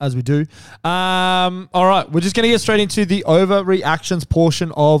Girl, as we do. All right, we're just going to get straight into the overreactions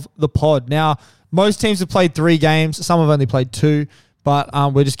portion of the pod. Now, most teams have played 3 games. Some have only played 2. But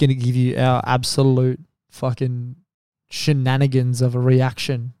we're just going to give you our absolute fucking shenanigans of a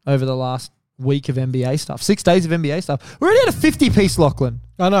reaction over the last week of NBA stuff. 6 days of NBA stuff. We're already at a 50-piece, Lachlan.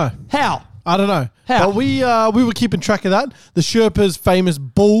 I know. How? I don't know. How? But we were keeping track of that. The Sherpa's famous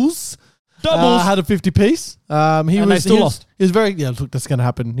Bulls Doubles. had a 50-piece. They still lost. He was very... Yeah, look, that's going to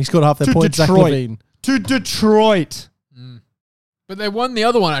happen. He scored half their To points. Zach Detroit. LaVine. To Detroit. But they won the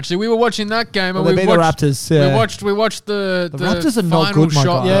other one, actually. We were watching that game. Well, and they beat we the watched, Raptors. Yeah. We watched the Raptors are not final good, my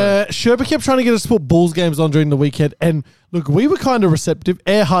shot. guy. Yeah, Sherpa kept trying to get us to put Bulls games on during the weekend. And look, we were kind of receptive.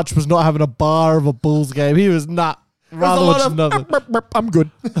 Air Hutch was not having a bar of a Bulls game. He was not. Rather watch nothing. I'm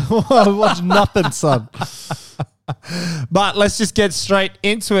good. Watch nothing, son. But let's just get straight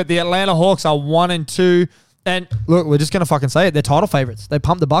into it. The Atlanta Hawks are 1-2. And look, we're just going to fucking say it. They're title favorites. They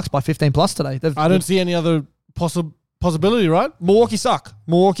pumped the Bucks by 15 plus today. I don't see any other possibility, right? Milwaukee suck.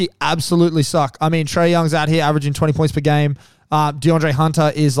 Milwaukee absolutely suck. I mean, Trae Young's out here averaging 20 points per game. DeAndre Hunter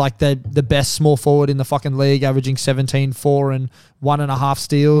is like the best small forward in the fucking league, averaging 17, 4, and 1.5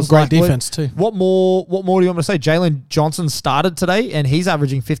 steals. Great Like, defense too. What more do you want me to say? Jalen Johnson started today, and he's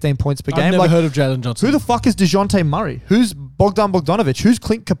averaging 15 points per game. I've never heard of Jalen Johnson. Who the fuck is DeJounte Murray? Who's Bogdan Bogdanovic? Who's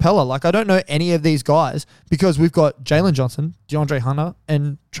Clint Capella? Like, I don't know any of these guys because we've got Jalen Johnson, DeAndre Hunter,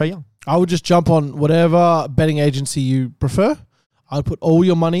 and Trae Young. I would just jump on whatever betting agency you prefer. I would put all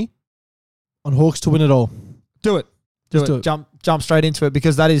your money on Hawks to win it all. Do it. Just do it. Jump straight into it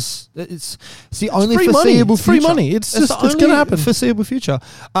because it's the only free money. foreseeable It's free future. money. It's just- the it's gonna only happen. Foreseeable future.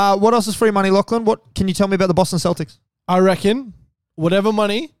 What else is free money, Lachlan? What can you tell me about the Boston Celtics? I reckon whatever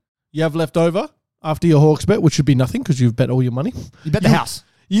money you have left over after your Hawks bet, which should be nothing because you've bet all your money, You bet the house.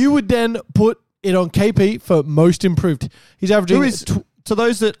 you would then put it on KP for most improved. He's averaging Who is to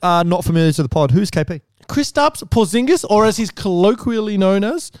those that are not familiar to the pod? Who's KP? Kristaps Porzingis, or as he's colloquially known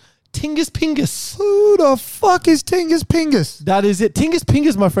as, Tingus Pingus. Who the fuck is Tingus Pingus? That is it. Tingus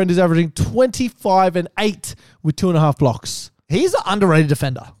Pingus, my friend, is averaging 25 and 8 with 2.5 blocks. He's an underrated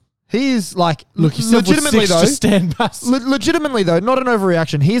defender. He is like Look, he's legitimately though. Just stand back. Legitimately though, not an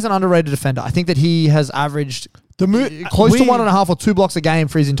overreaction. He's an underrated defender. I think that he has averaged close to 1.5 or 2 blocks a game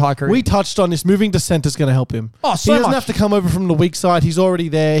for his entire career. We touched on this. Moving to centre is going to help him. Oh, so he doesn't much. have to come over from the weak side. He's already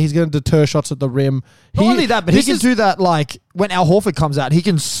there. He's going to deter shots at the rim. Not only that, but he can do that like when Al Horford comes out. He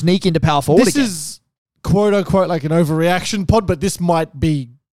can sneak into power forward This again. is quote unquote like an overreaction pod, but this might be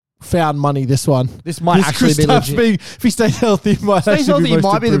found money. This one. This might actually be Kristaps legit. if he stays healthy, he might Stays actually healthy, be he most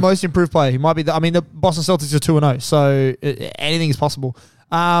might be the improved. most improved player. He might be. The Boston Celtics are 2-0, so anything is possible.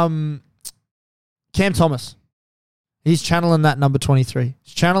 Cam Thomas, he's channeling that number 23.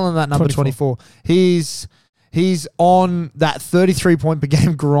 He's channeling that number 24. He's on that 33-point per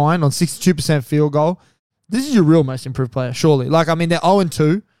game grind on 62% field goal. This is your real most improved player, surely. Like, I mean, they're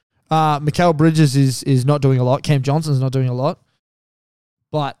 0-2. Mikal Bridges is not doing a lot. Cam Johnson's not doing a lot.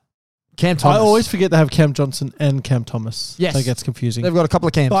 But Cam Thomas. I always forget they have Cam Johnson and Cam Thomas. Yes. That gets confusing. They've got a couple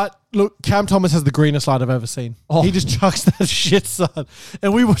of Cams. But look, Cam Thomas has the greenest light I've ever seen. Oh. He just chucks that shit, son.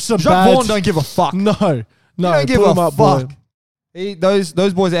 And we watched some Jacques bad... Vaughn don't give a fuck. No. He don't give put a him up, fuck. boy.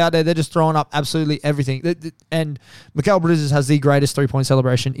 Those boys out there, they're just throwing up absolutely everything. And Mikal Bridges has the greatest 3-point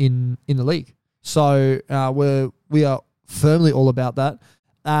celebration in the league. So we are firmly all about that.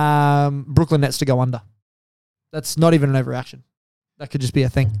 Brooklyn Nets to go under. That's not even an overreaction. That could just be a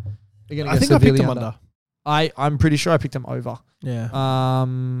thing. I think I picked him under. I'm pretty sure I picked him over. Yeah.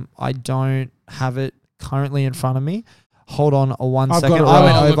 I don't have it currently in front of me. Hold on one I've second. got it I right.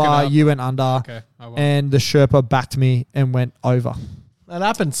 went I'll look it over, up. you went under, Okay, I won't. and the Sherpa backed me and went over. That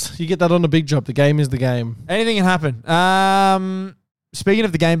happens. You get that on a big job. The game is the game. Anything can happen. Speaking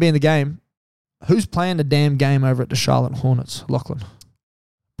of the game being the game, who's playing the damn game over at the Charlotte Hornets, Lachlan?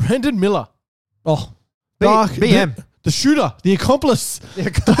 Brendan Miller. Oh, Dark, BM. the shooter, the accomplice,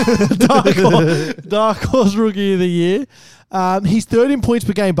 Dark Horse Rookie of the Year. He's third in points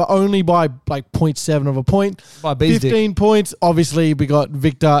per game, but only by like 0.7 of a point. By Bees 15 points. Obviously, we got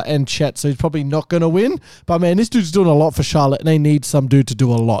Victor and Chet, so he's probably not going to win. But man, this dude's doing a lot for Charlotte, and they need some dude to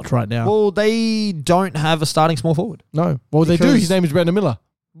do a lot right now. Well, they don't have a starting small forward. No. Well, they do. His name is Brandon Miller.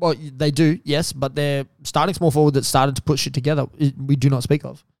 Well, they do, yes, but their starting small forward that started to put shit together, we do not speak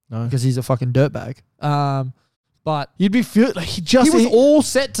of. No. Because he's a fucking dirtbag. But You'd be like he was all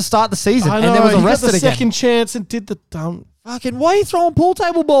set to start the season, I know, and then was he got arrested the again. second chance and did the dumb. Fucking, why are you throwing pool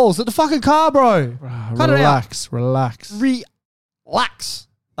table balls at the fucking car, bro? Cut it out. Relax. Relax.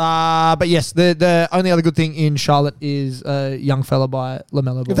 But yes, the only other good thing in Charlotte is a young fella by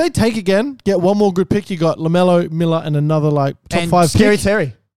LaMelo Ball. If they take again, get one more good pick, you got LaMelo, Miller, and another like top and 5 Scary pick.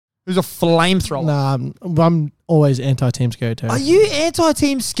 Terry, who's a flamethrower. Nah, I'm always anti-team Scary Terry. Are you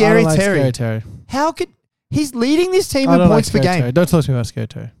anti-team I Scary don't like Terry? Scary Terry. How could he's leading this team I in don't points like per Scary game? Terry. Don't talk to me about Scary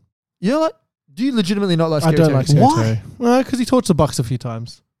Terry. You know what? Do you legitimately not like I Scary don't Terry? like Scary Why? Terry. No, because he torched the Bucks a few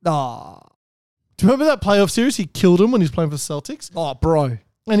times. Oh, Do you remember that playoff series? He killed him when he was playing for the Celtics. oh, bro.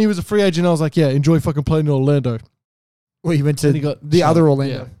 And he was a free agent. I was like, yeah, enjoy fucking playing in Orlando. Well, you went to And he got the Charlotte. other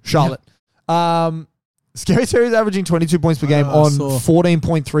Orlando, Yeah. Charlotte. Scary Terry's averaging 22 points per game I on saw.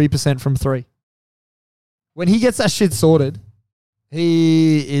 14.3% from three. When he gets that shit sorted,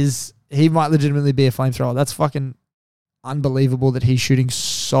 he might legitimately be a flamethrower. That's fucking unbelievable that he's shooting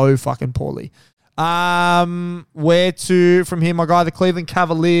so fucking poorly. Where to from here? My guy, the Cleveland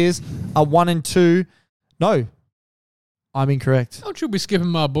Cavaliers are 1-2. No, I'm incorrect. Don't you be skipping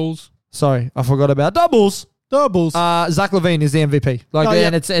my Bulls? Sorry, I forgot about doubles. Zach LaVine is the MVP.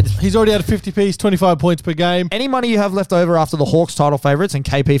 And it's He's already had a 50 piece, 25 points per game. any money you have left over after the Hawks title favorites and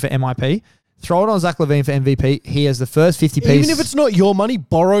KP for MIP, throw it on Zach LaVine for MVP. He has the first 50 piece. Even if it's not your money,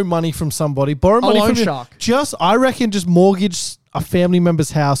 borrow money from somebody. Borrow money loan from shark. I reckon just mortgage a family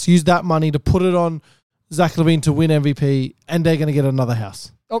member's house, use that money to put it on Zach LaVine to win MVP, and they're going to get another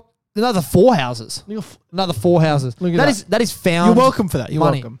house. Oh, another 4 houses. Another 4 houses. Look at That is found. You're welcome for that. You're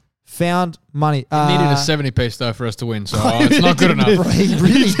money. welcome. Found money. He needed a 70 piece though for us to win, so it's not good enough. Bro, he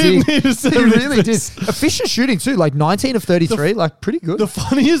really did. Need a He 70 really did. piece. Efficient shooting too, like 19 of 33, like pretty good. The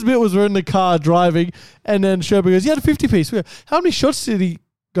funniest bit was we're in the car driving, and then Sherpa goes, "You had a 50 piece." We go, "How many shots did he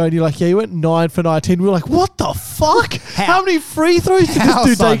go?" And you're like, "Yeah, he went 9 for 19." We were like, "What the fuck? How many free throws did How,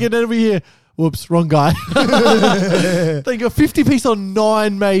 this dude son? take?" And then we hear, "Whoops, wrong guy." They got 50 piece on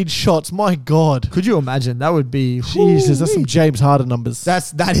 9 made shots. My God, Could you imagine? That would be Jesus, that's some James Harden numbers.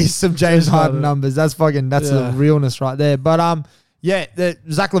 that is some James Harden numbers. That's the realness right there. But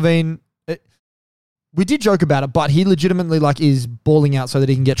Zach LaVine, we did joke about it, but he legitimately is balling out so that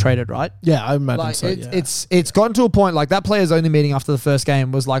he can get traded, right? Yeah, I imagine so. It's gotten to a point that players only meeting after the first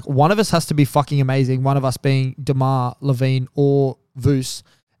game was one of us has to be fucking amazing, one of us being DeMar, LaVine, or Vus,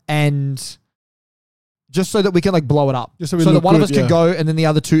 and just so that we can blow it up, Just so so we that look one of good, us can yeah. go and then the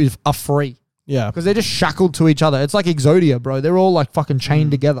other two are free Yeah, because they're just shackled to each other. It's like Exodia, bro. They're all fucking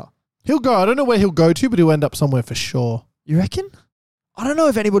chained together. he'll go. I don't know where he'll go to, but he'll end up somewhere for sure. You reckon? I don't know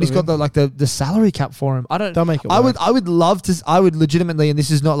if anybody's got the salary cap for him. I don't. They'll make it I work. would love to. I would legitimately, and this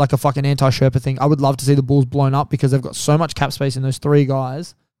is not a fucking anti-Sherpa thing. I would love to see the Bulls blown up because they've got so much cap space in those 3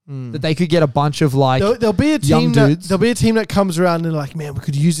 guys that they could get a bunch of There'll be a young team that dudes. there'll be a team that comes around and man, we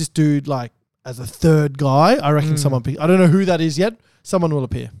could use this dude as a third guy. I reckon someone. I don't know who that is yet. Someone will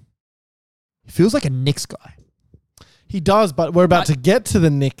appear. He feels like a Knicks guy. He does, but we're about to get to the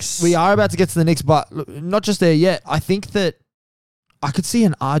Knicks. We are about to get to the Knicks, but look, not just there yet. I think that I could see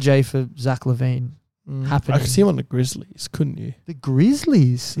an RJ for Zach LaVine happening. I could see him on the Grizzlies, couldn't you? The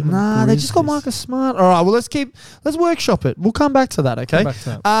Grizzlies? him on the Nah, they just got Grizzlies. Marcus Smart. All right, well, let's workshop it. We'll come back to that, okay? Come back to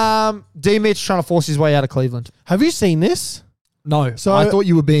that. D. Mitch trying to force his way out of Cleveland. Have you seen this? No, So- I thought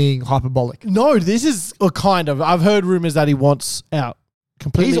you were being hyperbolic. No, this is a kind of. I've heard rumors that he wants out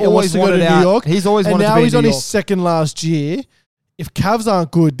completely. He's He always wants to go to wanted New out. York. He's always and wanted to now be in he's New on York. his second last year. If Cavs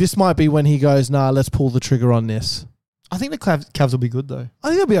aren't good, this might be when he goes, "Nah, let's pull the trigger on this." I think the Cavs will be good though. I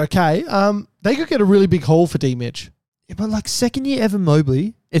think they'll be okay. They could get a really big haul for D. Mitch. Yeah, but second year Evan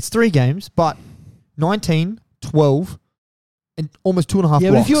Mobley, it's 3 games, but 19, 12, and almost 2.5 Yeah,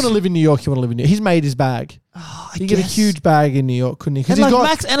 blocks. but if you want to live in New York, you want to live in New York. He's made his bag. I He can get a guess. huge bag in New York, couldn't he? Because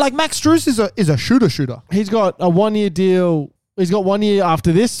And Max Strus is a shooter. he's got a 1-year deal. He's got 1 year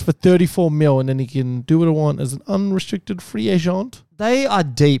after this for 34 mil, and then he can do what he wants as an unrestricted free agent. They are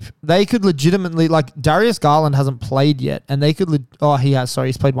deep. They could legitimately, Darius Garland hasn't played yet, and they could, he has, sorry,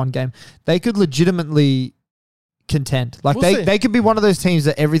 he's played 1 game. They could legitimately contend. We'll see. They could be one of those teams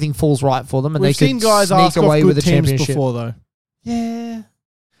that everything falls right for them, and We've they seen could guys sneak ask away off with a good teams championship. before, though. Yeah,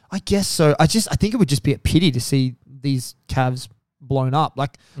 I guess so. I think it would just be a pity to see these Cavs blown up.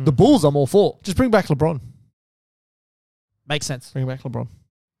 Like the Bulls, I'm all for. Just bring back LeBron. Makes sense. Bring back LeBron.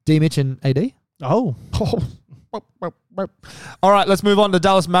 D. Mitch and AD. Oh. All right, let's move on to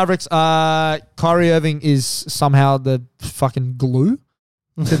Dallas Mavericks. Kyrie Irving is somehow the fucking glue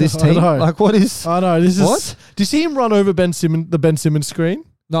to this I team. know. Like, what is? I know. This What? is. Do you see him run over the Ben Simmons screen?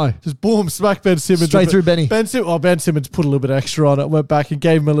 No, Just boom, smack Ben Simmons. straight through Benny. Ben Simmons put a little bit extra on it, went back and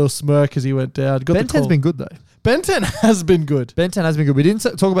gave him a little smirk as he went down. Got Ben the call. 10's been good though. Ben 10 has been good. Ben 10 has been good. We didn't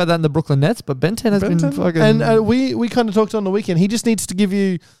talk about that in the Brooklyn Nets, but Ben 10 has been fucking. And we kind of talked on the weekend. He just needs to give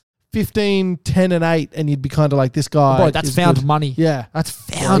you 15, 10, and 8, and you'd be kind of like, this guy. Bro, that's is found good. money. Yeah. That's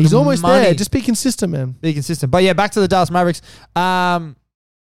found He's almost money. there. Just be consistent, man. Be consistent. But yeah, back to the Dallas Mavericks.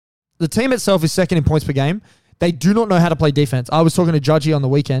 The team itself is second in points per game. They do not know how to play defense. I was talking to Judgy on the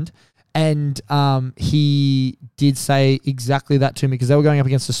weekend, and he did say exactly that to me because they were going up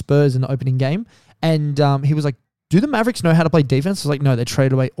against the Spurs in the opening game. And he was like, do the Mavericks know how to play defense? I was like, no, they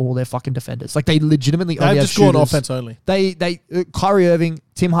traded away all their fucking defenders. Like, they legitimately only They've have just gone shooters. offense only. They Kyrie Irving,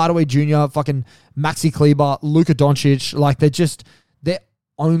 Tim Hardaway Jr., fucking Maxi Kleber, Luka Doncic, like they're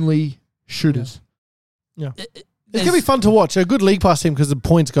only shooters. Yeah. It's going to be fun to watch. A good league pass team because the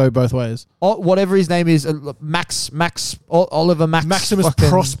points go both ways. Whatever his name is, Oliver Max. Maximus fucking-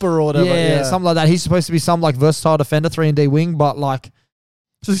 Prosper or whatever. Yeah, something like that. He's supposed to be some like versatile defender, 3-and-D wing, but like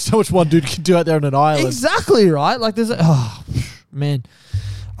There's so much one dude can do out there on an island. exactly right. Like there's man,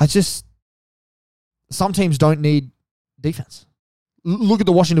 some teams don't need defense. Look at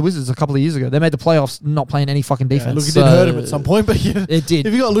the Washington Wizards a couple of years ago. They made the playoffs not playing any fucking defense. Yeah, look, it did hurt him at some point, but yeah, It did.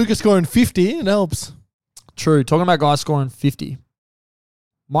 if you got Luka scoring 50, it helps. True. Talking about guys scoring 50.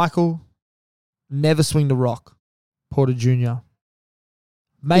 Michael, never swing the rock. Porter Jr.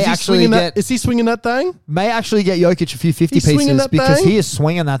 May actually Is he swinging that thing? may actually get Jokic a few 50 He's swinging pieces that because thing? he is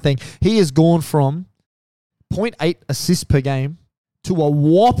swinging that thing. He has gone from 0.8 assists per game to a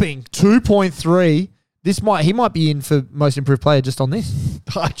whopping 2.3. He might be in for most improved player just on this.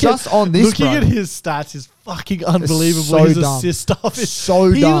 Just on this, Looking bro. at his stats is fucking unbelievable. so His dumb. assist stuff is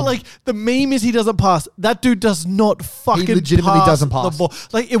So dumb. Like the meme is he doesn't pass. That dude does not fucking. legitimately doesn't pass. the ball.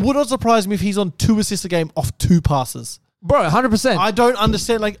 Like it would not surprise me if he's on 2 assists a game off 2 passes. Bro, 100%. I don't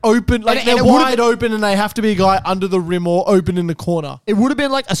understand. Like open, like And they're it would've wide open, and they have to be a guy under the rim or open in the corner. It would have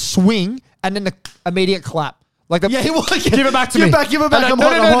been like a swing and then the immediate clap. Like Yeah, he was like, give it back to give me. it back, give it And back. like, I'm no,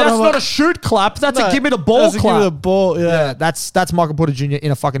 hot, no, I'm no, hot, that's I'm not hot. a shoot clap. That's No, a give me the ball that's a clap. Give me the ball. Yeah. Yeah, that's Michael Porter Jr.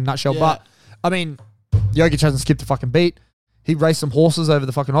 in a fucking nutshell. Yeah. But I mean, Jokic hasn't skipped a fucking beat. He raced some horses over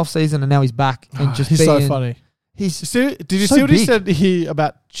the fucking off season, and now he's back and just He's so being- funny. He's Did you so see what he big. said here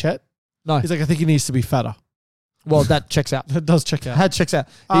about Chet? no. He's like, I think he needs to be fatter. Well, that checks out. That does check out. That checks out.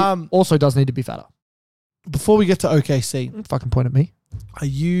 He also does need to be fatter. Before we get to OKC, Don't fucking point at me. are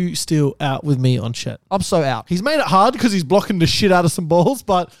you still out with me on Chet? I'm so out. He's made it hard because he's blocking the shit out of some balls,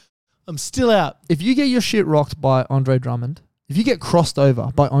 but I'm still out. If you get your shit rocked by Andre Drummond, if you get crossed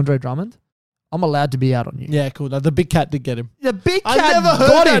over by Andre Drummond, I'm allowed to be out on you. Yeah, cool. Now, the big cat did get him. The big I cat never heard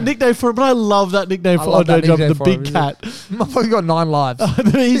got that him. nickname for him, but I love that nickname I for love Andre that Drummond, nickname the for big him. cat. Motherfucker got 9 lives.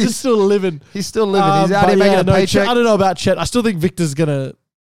 He's just still living. He's still living. He's out But here making a no, paycheck. Chet, I don't know about Chet. I still think Victor's going to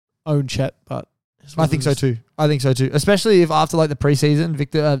own Chet, but... I think so too. Especially if after like the preseason,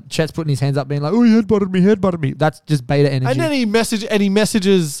 Victor Chet's putting his hands up, being like, "Oh, he headbutted me." That's just beta energy. And then he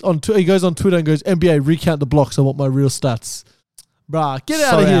messages on he goes on Twitter and goes, NBA, recount the blocks. I want my real stats. Bruh, get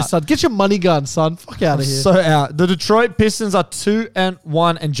out So of here, out. son. Get your money gun, son. Fuck out of here. So out. The Detroit Pistons are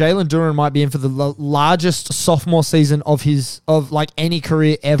 2-1, and Jalen Duren might be in for the largest sophomore season of any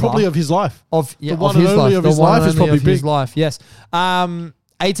career ever. Probably of his life. The one and only of his life is probably his big. life. Yes.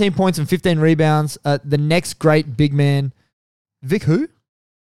 18 points and 15 rebounds. The next great big man, Vic. Who?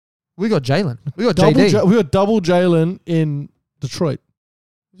 We got Jalen. We got JD. We got double Jalen in Detroit.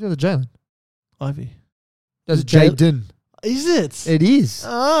 Who's the other Jalen? Ivy. That's Is it Jalen? Jaden. Is it? It is.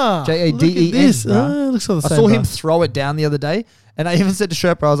 Ah, J-A-D-E-N, look at this. bruh. Looks like the I same. saw him bruh. throw it down the other day, and I even said to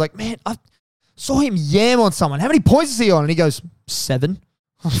Sherpa, I was like, man, I saw him yam on someone. How many points is he on? And he goes, 7.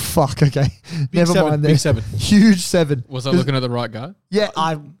 Oh, fuck, okay. Never seven, mind big there. 7. Huge 7. Was I looking at the right guy? Yeah,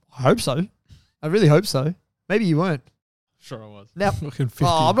 I hope so. I really hope so. Maybe you weren't. Sure, I was. Now, Fucking 50.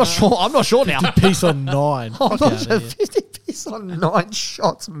 I'm not sure. I'm not sure now. 50 piece on 9. I'm Fuck not outta sure. here. 50 piece on 9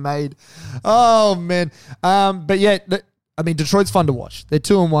 shots made. Oh, man. But yeah, Detroit's fun to watch. They're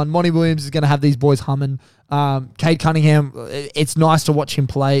 2-1. Monty Williams is going to have these boys humming. Cade Cunningham, it's nice to watch him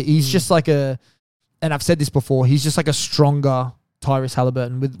play. He's just like and I've said this before, he's just like a stronger Tyrese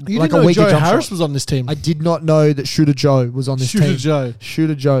Halliburton with You like didn't a know weaker Joe jump Harris shot. was on this team. I did not know that Shooter Joe was on this Shooter team. Joe.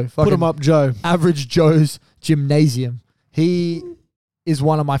 Shooter Joe. Put Fucking him up, Joe. Average Joe's gymnasium. He is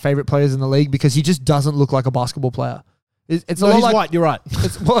one of my favorite players in the league because he just doesn't look like a basketball player. It's a lot he's like, white. You're right.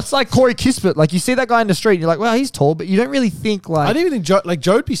 it's like Corey Kispert. Like you see that guy in the street, and you're like, well, he's tall, but you don't really think like I didn't even think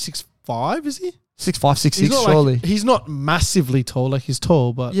Joe would be 6'5", is he? 6'5", 6'6", He's not surely. he's not massively tall. Like he's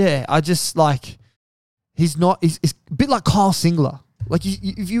tall, but Yeah, I just like he's not. He's a bit like Kyle Singler. Like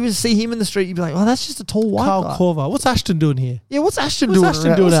if you were to see him in the street, you'd be like, oh, that's just a tall white Kyle guy. Korver. What's Ashton doing here? Yeah, what's Ashton What's doing? Ashton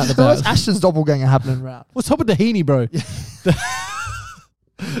around? doing What's- out and about? What's Ashton's doppelganger happening around? What's up with the Heaney, bro?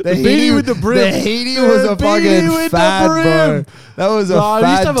 The beanie with the brim. The Heaney was a The beanie fucking with the fad, bro. brim. That was a No, I used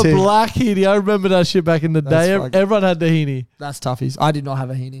fad to have a tick. black Heaney. I remember that shit back in the That's day. fucking- Everyone had the Heaney. That's toughies. I did not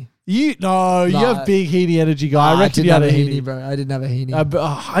have a Heaney. You Nah. have big Heaney energy, guy. I I reckon didn't you had have a a Heaney. bro. I didn't have a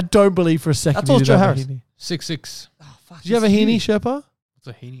Heaney. I don't believe for a second. That's you all didn't Joe have a Harris. Heaney. 6'6". Did you have a Heaney, Sherpa? What's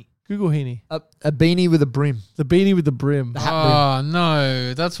a Heaney? Google Heaney. A beanie with a brim. The beanie with the brim. Oh,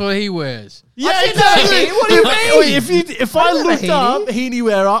 no. That's what he wears. Yeah, exactly. What do you mean? If I didn't have looked a up Heaney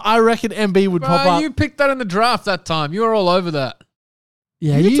wearer, I reckon MB would pop Bro, up. you picked that in the draft that time. You were all over that.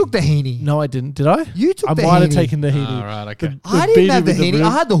 Yeah, you took the Heaney. No, I didn't. Did I? You took I the might have Heaney. taken the All Heaney. right, okay. I didn't have the beanie with Heaney. brim.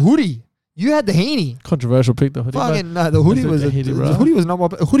 I had the hoodie. You had the Heaney. Controversial pick, the hoodie. but- Fucking no, the hoodie took was the Heaney, bro. the hoodie was not my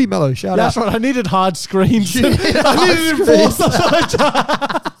hoodie mellow. Shout Yeah, out. that's right. I needed hard screens. Yeah, I needed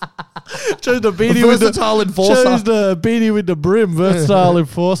enforcer. Chose the beanie with the Versatile enforcer. Chose the beanie with the brim. Versatile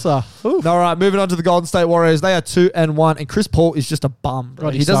enforcer. Ooh. All right, moving on to the Golden State Warriors. They are 2-1, and Chris Paul is just a bum. Bro.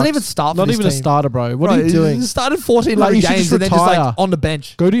 God, He doesn't sucks. even start. Not for this even a team. starter, bro. What Bro, are you doing? He started 14 Like, you should games just and then just retire. like on the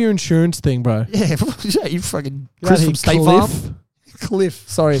bench. Go to your insurance thing, bro. Yeah, yeah, you fucking Get Chris out from here, State Cliff. Farm. Cliff,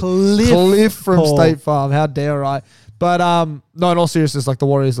 sorry, Cliff from Paul. State Farm. How dare I? But no, in all seriousness, like the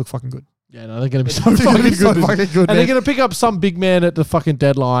Warriors look fucking good. Yeah, no, they're gonna be so They're gonna fucking be good. so dude. fucking good, And they're man. gonna pick up some big man at the fucking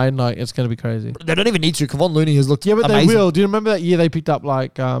deadline. Like it's gonna be crazy. They don't even need to. Kevon Looney has looked Yeah, but amazing. they will. Do you remember that year they picked up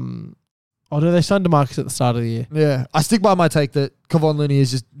like Oh no, they signed DeMarcus at the start of the year. Yeah, I stick by my take that Kevon Looney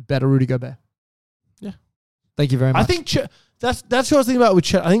is just better Rudy Gobert. Yeah. Thank you very much. I think that's what I was thinking about with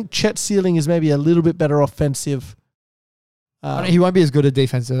Chet. I think Chet's ceiling is maybe a little bit better offensive. He won't be as good a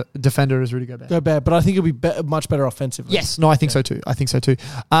defender as Rudy Gobert. Gobert, but I think he'll be much better offensively. Yes, no, I think so too. I think so too.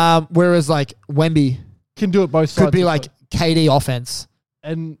 Whereas like Wemby Can do it both sides. could be of like it. KD offense,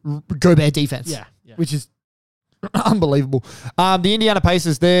 and Gobert defense. yeah. Which is unbelievable. The Indiana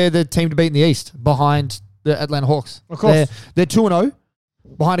Pacers, they're the team to beat in the East behind the Atlanta Hawks. Of course. They're 2-0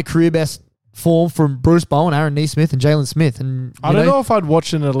 behind a career best form from Bruce Bowen, Aaron Nesmith, and Jalen Smith. And I don't know if I'd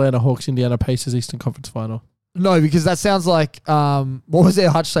watch an Atlanta Hawks Indiana Pacers Eastern Conference final. No, because that sounds like what was their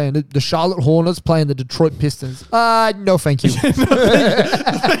Hutch saying? The Charlotte Hornets playing the Detroit Pistons. No, thank you. He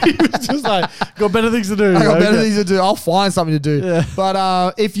was just like, got better things to do. I got better Okay. things to do. I'll find something to do. Yeah.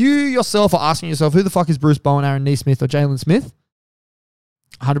 But if you yourself are asking yourself, who the fuck is Bruce Bowen, Aaron Nesmith, or Jalen Smith?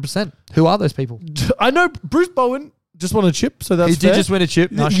 100%. Who are those people? I know Bruce Bowen just won a chip, so that's He did fair. just win a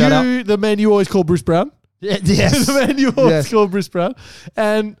chip. Nice shout out. The man you always call Bruce Brown. Yeah, yes. The man you always Yes. call Bruce Brown.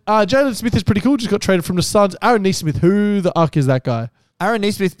 And Jalen Smith is pretty cool. Just got traded from the Suns. Aaron Nesmith, who the uck is that guy? Aaron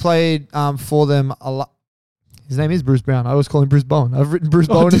Nesmith played for them a lot. His name is Bruce Brown. I always call him Bruce Bowen. I've written Bruce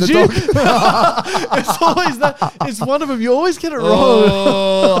Bowen in the did you? doc. It's always that. It's one of them. You always get it wrong.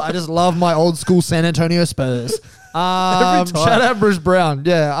 Oh, I just love my old school San Antonio Spurs. time. Shout out Bruce Brown.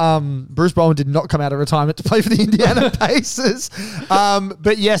 Yeah, Bruce Bowen did not come out of retirement to play for the Indiana Pacers.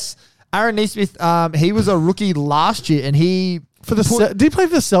 But yes, Aaron Nesmith, he was a rookie last year, and he Did he play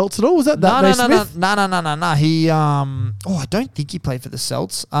for the Celts at all? Was that Naismith? No. He I don't think he played for the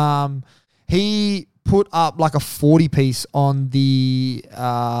Celts. He put up like a 40 piece on the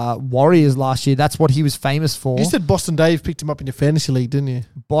Warriors last year. That's what he was famous for. You said Boston Dave picked him up in your fantasy league, didn't you?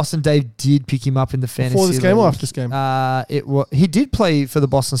 Boston Dave did pick him up in the fantasy Before this game or league. after this game? He did play for the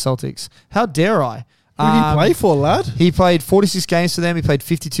Boston Celtics. How dare I? Who did he play for, lad? He played 46 games for them. He played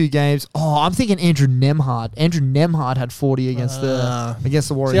 52 games. Oh, I'm thinking Andrew Nemhard. Andrew Nemhard had 40 against the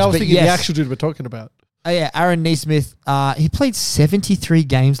Warriors. See, I was But thinking yes. the actual dude we're talking about. Yeah, Aaron Nesmith. He played 73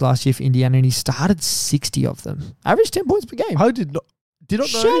 games last year for Indiana, and he started 60 of them. Average 10 points per game. I did not know.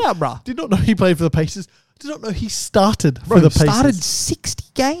 Shut up, bruh. Did not know he played for the Pacers. Did not know he started Bro, for the he Pacers. started 60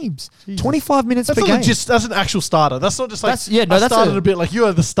 games. Jesus. 25 minutes That's per a game. legit. That's an actual starter. That's not just like That's I started a- a bit like you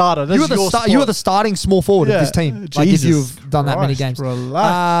are the starter. That's You were your you were the starting small forward Yeah. of this team. Like if Jesus you've done that many Christ, games.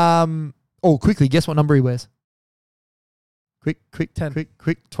 relax. Quickly, guess what number he wears? Quick, 10.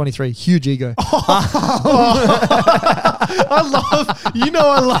 quick, 23. Huge ego.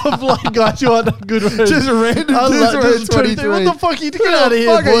 I love like guys who aren't good with Just random I dudes love wearing just 23. 23. What the fuck are you Who doing the out of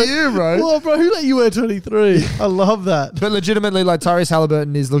here, fuck boy? are you, bro? Well, bro, who let you wear 23? I love that. But legitimately, like Tyrese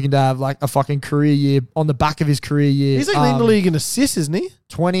Halliburton is looking to have like a fucking career year on the back of his carear year. He's like leading the league in assists, isn't he?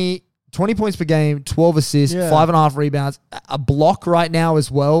 20, 20 points per game, 12 assists, Yeah. 5.5 rebounds, a block right now as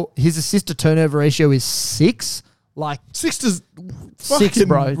well. His assist to turnover ratio is 6. Like, 6 is 6,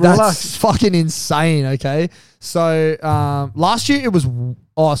 bro. Relax. That's fucking insane, okay? So, last year it was...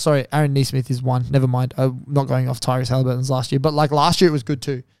 Oh, sorry. Aaron Neesmith is 1. Never mind. I'm not going off Tyrese Halliburton's last year. But, like, last year it was good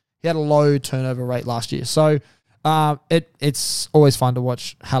too. He had a low turnover rate last year. So, it's always fun to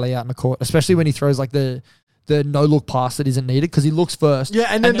watch Hallie out in the court, especially when he throws, like, the no-look pass that isn't needed because he looks first. Yeah,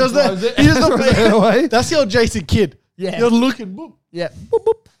 and then does that. throws it He does and throws it away. That's the old Jason Kidd. Yeah. You're looking. Boop. Yeah. Boop,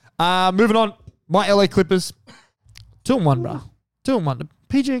 boop. Moving on. My LA Clippers. 2-1, bro. 2-1.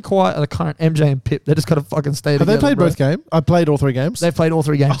 PG and Kawhi are the current MJ and Pip. They just got to fucking stay Have together. they played bro. both games? I played all 3 games. They've played all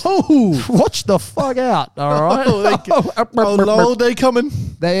 3 games. Oh, Watch the fuck out. All right. oh, lol, they coming.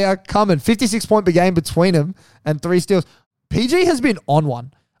 They are coming. 56 point per game between them and 3 steals. PG has been on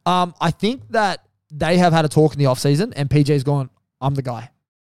one. I think that they have had a talk in the offseason and PG's gone, I'm the guy.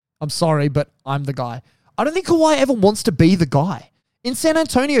 I'm sorry, but I'm the guy. I don't think Kawhi ever wants to be the guy. In San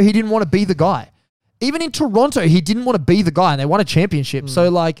Antonio, he didn't want to be the guy. Even in Toronto, he didn't want to be the guy and they won a championship. So,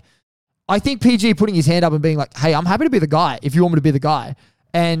 like, I think PG putting his hand up and being like, hey, I'm happy to be the guy if you want me to be the guy.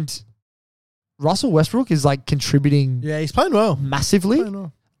 And Russell Westbrook is, like, contributing Yeah, he's playing well. massively.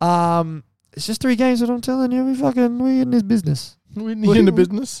 Playing well. It's just 3 games that I'm telling you, we in this business. We're in the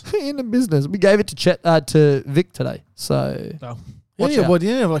business. We in the business. We gave it to Vic today. So, Oh. Watch Yeah, out. well, he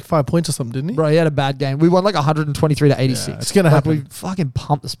had like 5 points or something, didn't he? bro, he had a bad game. We won like 123 to 86. Yeah, it's gonna Like, happen. We fucking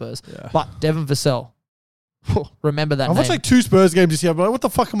pumped the Spurs. Yeah. But Devin Vassell, remember that I've watched name. like 2 Spurs games this year. I'm like, what the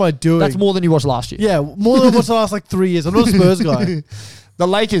fuck am I doing? That's more than you watched last year. Yeah, more than what's the last like 3 years. I'm not a Spurs guy. The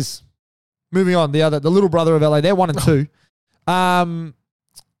Lakers, moving on, the little brother of LA, they're 1 and 2.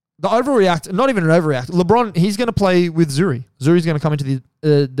 The overreact, not even an overreact. LeBron, he's going to play with Zuri. Zuri's going to come into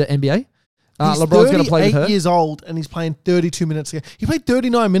the NBA. He's LeBron's going to play with her 38 years old and he's playing 32 minutes. He played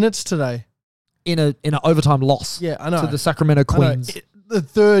 39 minutes today. in an overtime loss. Yeah, I know. To the Sacramento I know. Queens. The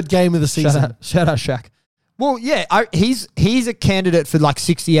 3rd game of the season. Shout out Shaq. Well, yeah, he's a candidate for like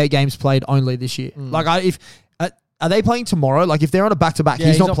 68 games played only this year. Like, are they playing tomorrow? Like, if they're on a back-to-back, Yeah,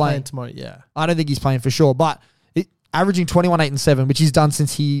 he's not playing. tomorrow. Yeah. I don't think he's playing for sure. But averaging 21, 8, and 7, which he's done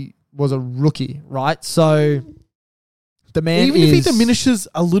since he was a rookie, right? So the man Even if he diminishes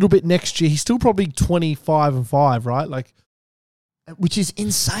a little bit next year, he's still probably 25 and 5, right? Like, which is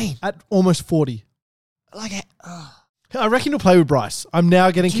insane. at almost 40. Like, I reckon he'll play with Bryce. I'm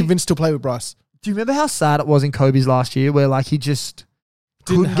now getting convinced to play with Bryce. do you remember how sad it was in Kobe's last year where like he just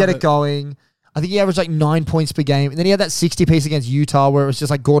Didn't couldn't get have it it. going? I think he averaged like 9 points per game. And then he had that 60 piece against Utah where it was just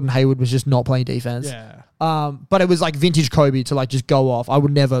like Gordon Hayward was just not playing defense. Yeah. But it was like vintage Kobe to like just go off. I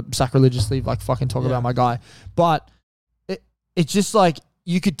would never sacrilegiously like fucking talk about my guy. But it's just like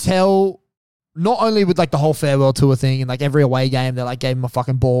you could tell not only with like the whole farewell tour thing and like every away game they like gave him a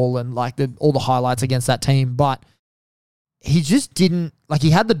fucking ball and like all the highlights against that team, but he just didn't like he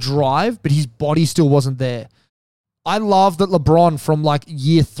had the drive, but his body still wasn't there. I love that LeBron from like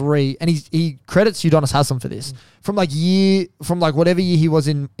year 3, and he credits Udonis Haslem for this. From like whatever year he was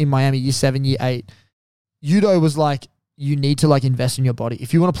in Miami, year 7, year 8, Udo was like, you need to like invest in your body.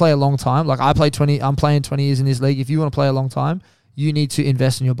 If you want to play a long time, like I'm playing 20 years in this league. If you want to play a long time, you need to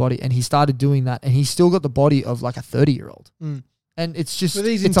invest in your body. And he started doing that, and he's still got the body of like a 30-year-old. And it's just,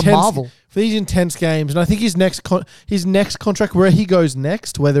 it's a marvel. For these intense games. And I think his next contract, where he goes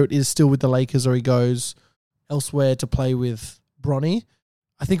next, whether it is still with the Lakers or he goes elsewhere to play with Bronny,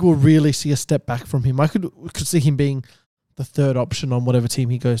 I think we'll really see a step back from him. I could see him being the 3rd option on whatever team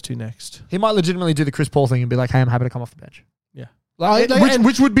he goes to next. He might legitimately do the Chris Paul thing and be like, hey, I'm happy to come off the bench. Yeah.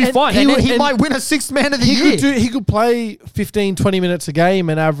 Which would be fine. And he might win a 6th man of the year. He could play 15, 20 minutes a game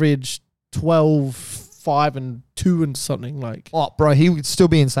and average 12, 5, and 2 and something like. Oh, bro, he would still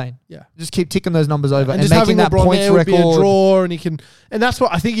be insane. Yeah. Just keep ticking those numbers over and just making having that LeBron points there would be a record. draw, and and that's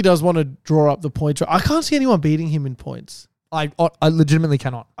what I think he does want to draw up the points. I can't see anyone beating him in points. I legitimately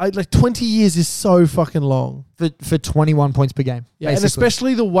cannot. Like 20 years is so fucking long. For 21 points per game. Yeah, and basically.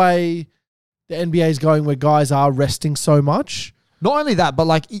 especially the way the NBA is going where guys are resting so much. Not only that, but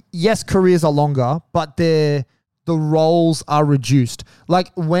like, yes, careers are longer, but the roles are reduced.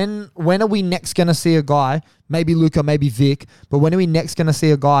 Like, when are we next going to see a guy, maybe Luka, maybe Vic, but when are we next going to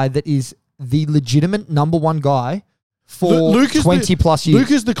see a guy that is the legitimate number 1 guy for 20 plus years?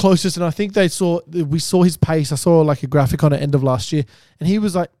 Luke is the closest, and I think we saw his pace. I saw like a graphic on the end of last year, and he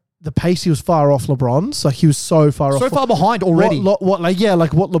was like, the pace, he was far off LeBron's. Like, he was so far off. So far behind already. What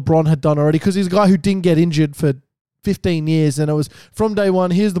LeBron had done already, because he's a guy who didn't get injured for 15 years, and it was from day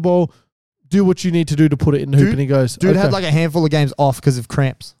one, here's the ball, do what you need to do to put it in the hoop, and he goes. Dude okay. had like a handful of games off because of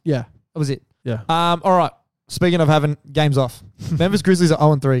cramps. Yeah. That was it. Yeah. All right. Speaking of having games off, Memphis Grizzlies are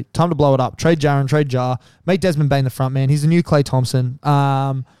 0-3. Time to blow it up. Trade Jaren, trade Jar. Make Desmond Bain the front man. He's the new Klay Thompson.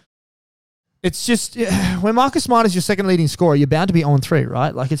 It's just, when Marcus Smart is your second leading scorer, you're bound to be 0-3,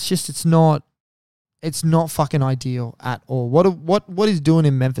 right? Like, it's not fucking ideal at all. What he's doing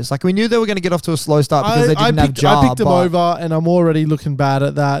in Memphis? Like, we knew they were going to get off to a slow start because they didn't have Jar. I picked them over, and I'm already looking bad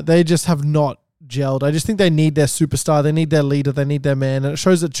at that. They just have not gelled. I just think they need their superstar. They need their leader. They need their man. And it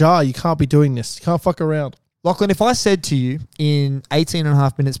shows that Jar, you can't be doing this. You can't fuck around. Lachlan, if I said to you in 18 and a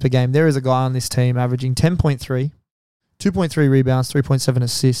half minutes per game, there is a guy on this team averaging 10.3, 2.3 rebounds, 3.7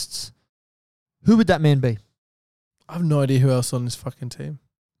 assists, who would that man be? I have no idea who else on this fucking team.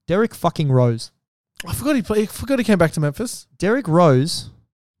 Derrick fucking Rose. I forgot he came back to Memphis. Derrick Rose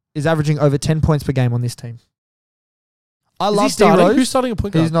is averaging over 10 points per game on this team. Is he starting? Who's starting at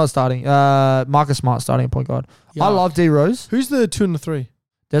point guard? He's not starting. Marcus Smart starting at point guard. Yuck. I love D Rose. Who's the 2 and the 3?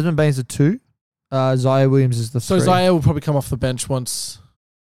 Desmond Bain's the 2. Zaire Williams is the 3. So Zaire will probably come off the bench once.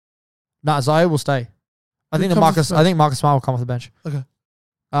 Nah, Zaire will stay. I think Marcus Smart will come off the bench. Okay.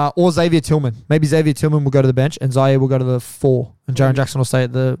 Or Xavier Tillman. Maybe Xavier Tillman will go to the bench and Zaire will go to the 4. And Jaren Jackson will stay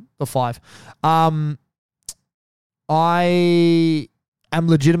at the 5. I am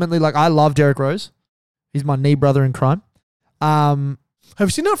legitimately, like, I love Derrick Rose. He's my knee brother in crime. Have you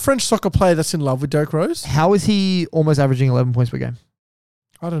seen that French soccer player that's in love with Derrick Rose? How is he almost averaging 11 points per game?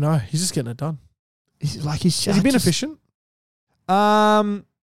 I don't know. He's just getting it done. Has he been efficient? 37%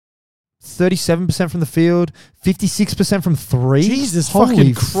 from the field, 56% from 3. Jesus Holy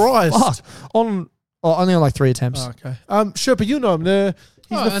fucking Christ. Fuck. Only on like 3 attempts. Oh, okay. Sherpa, you know him.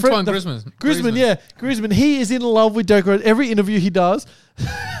 He's the Antoine Griezmann. Yeah. Griezmann. He is in love with Derrick Rose. Every interview he does,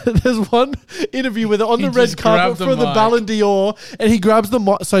 there's one interview where they're on the red carpet for the Ballon d'Or, and he grabs the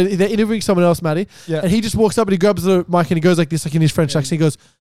mic. So they're interviewing someone else, Matty. Yeah. And he just walks up and he grabs the mic and he goes like this, like in his French accent. He goes,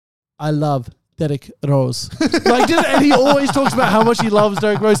 I love Derrick Rose. And he always talks about how much he loves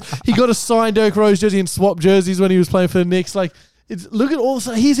Derrick Rose. He got a signed Derrick Rose jersey and swapped jerseys when he was playing for the Knicks. Like, look at all.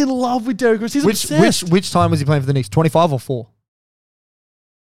 He's in love with Derrick Rose. He's obsessed. Which time was he playing for the Knicks? 25 or 4?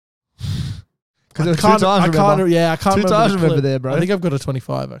 Because there were 2 times. I can't 2 times remember there, bro. I think I've got a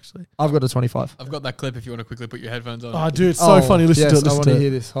 25 actually. I've got a 25. I've got that clip if you want to quickly put your headphones on. Oh, dude, it's so funny. Listen to it. I want to hear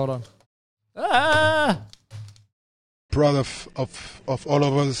this. Hold on. Proud of all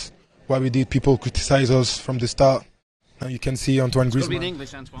of us. What we did, people criticize us from the start. Now you can see Antoine Griezmann. It's going to be in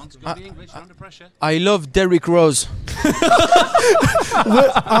English, Antoine. It's going to be in English, under pressure. I love Derrick Rose.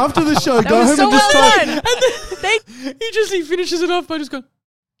 After the show, go home and just type. He finishes it off by just going.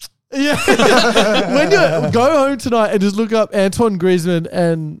 Yeah. When you go home tonight and just look up Antoine Griezmann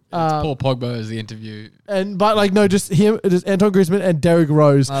and Paul Pogba as the interview. Just him, just Antoine Griezmann and Derrick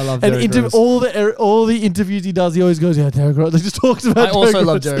Rose. I love Derrick Rose. All the interviews he does, he always goes, yeah, Derrick Rose. They just talks about. I also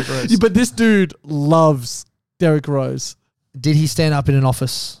love Derrick Rose. Yeah, but this dude loves Derrick Rose. Did he stand up in an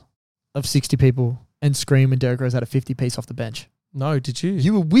office of 60 people and scream when Derrick Rose had a 50 piece off the bench? No, did you?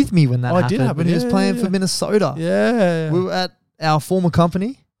 You were with me when that happened. I did happen. When he was playing for Minnesota. Yeah. We were at our former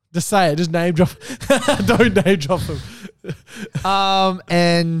company. Just say it. Just name drop. Don't name drop him.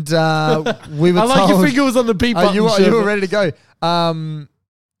 And we were I like told, your finger was on the beat button. you were ready to go. And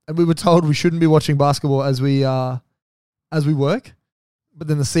we were told we shouldn't be watching basketball as we work. But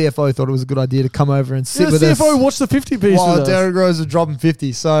then the CFO thought it was a good idea to come over and sit with us. The CFO watched the 50 piece while Derrick Rose was dropping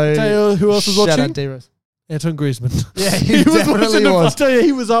 50. So tell you who else was watching? Shout out D-Rose. Antoine Griezmann. Yeah, he definitely was. I tell you,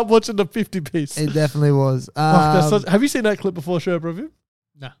 he was up watching the 50 piece. He definitely was. Have you seen that clip before, Sherpa, of him?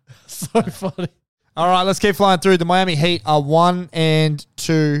 No. So funny. All right, let's keep flying through. The Miami Heat are 1 and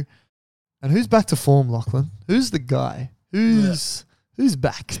 2. And who's back to form, Lachlan? Who's the guy? Who's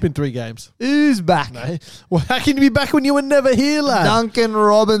back? It's been 3 games. Who's back? No. Well, how can you be back when you were never here, lad? Duncan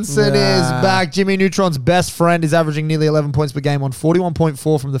Robinson is back. Jimmy Neutron's best friend is averaging nearly 11 points per game on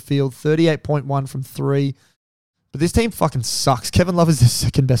 41.4 from the field, 38.1 from 3. But this team fucking sucks. Kevin Love is their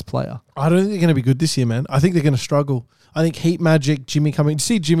second best player. I don't think they're going to be good this year, man. I think they're going to struggle. I think Heat Magic, Jimmy coming. Did you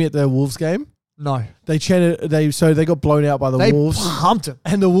see Jimmy at the Wolves game? No. They chanted. They got blown out by the Wolves. They pumped him.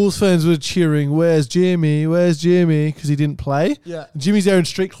 And the Wolves fans were cheering, "Where's Jimmy? Where's Jimmy?" Because he didn't play. Yeah. Jimmy's there in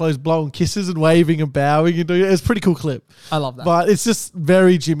street clothes, blowing kisses and waving and bowing and doing it. It's a pretty cool clip. I love that. But it's just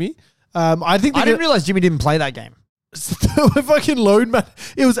very Jimmy. I didn't realize Jimmy didn't play that game. Fucking load, man.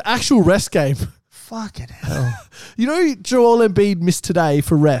 It was actual rest game. Fucking hell. You know, Joel Embiid missed today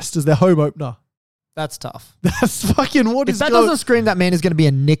for rest as their home opener. That's tough. That's fucking If that doesn't scream that man is going to be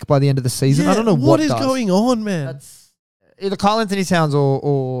a Nick by the end of the season, I don't know what is does. going on, man. Either Karl Anthony Towns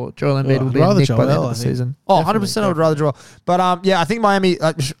or Joel Embiid will I'd be rather nicked by the end Joel, of the I think. season. Oh, Definitely, 100% I would rather Joel. But I think Miami,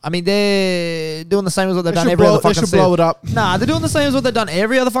 they're doing the same as what they've done every other fucking season. They should blow it up. Nah, they're doing the same as what they've done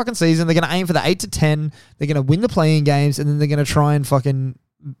every other fucking season. They're going to aim for the 8 to 10. They're going to win the play-in games, and then they're going to try and fucking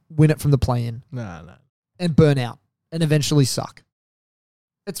win it from the play-in. No. And burn out and eventually suck.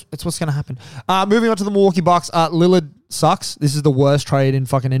 It's what's going to happen. Moving on to the Milwaukee Bucks. Lillard sucks. This is the worst trade in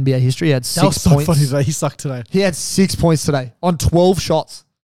fucking NBA history. He had 6 That was so points. funny today. He sucked today. He had 6 points today on 12 shots.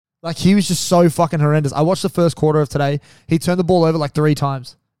 Like, he was just so fucking horrendous. I watched the first quarter of today. He turned the ball over like 3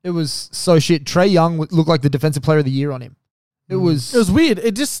 times. It was so shit. Trae Young looked like the defensive player of the year on him. It was weird.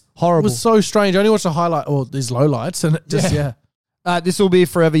 It just horrible. was so strange. I only watched the highlight or these lowlights, and it just This will be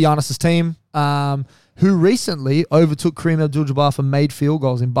forever Giannis's team, who recently overtook Kareem Abdul-Jabbar for made field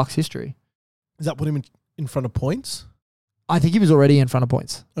goals in Bucks history. Does that put him in front of points? I think he was already in front of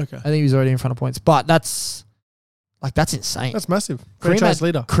points. Okay, I think he was already in front of points. But that's insane. that's massive. Franchise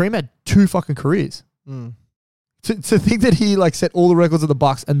leader. Kareem had 2 fucking careers. To think that he like set all the records of the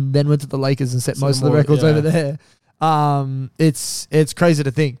Bucks and then went to the Lakers and set most of the records over there. It's crazy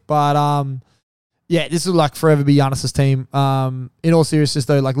to think. But this will like forever be Giannis's team. In all seriousness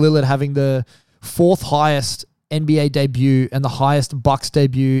though, like Lillard having the 4th highest NBA debut and the highest Bucks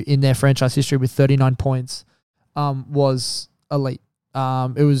debut in their franchise history with 39 points was elite.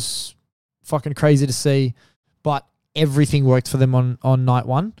 It was fucking crazy to see, but everything worked for them on night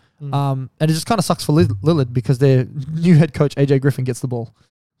one. And it just kind of sucks for Lillard because their new head coach AJ Griffin gets the ball.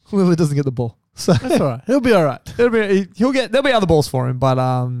 Lillard doesn't get the ball, so That's all right. He'll be all right. there'll be other balls for him, but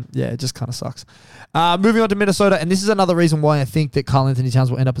it just kind of sucks. Moving on to Minnesota, and this is another reason why I think that Karl Anthony Towns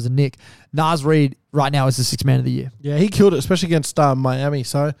will end up as a Knick. Naz Reid right now is the 6th man of the year. Yeah, he killed it, especially against Miami.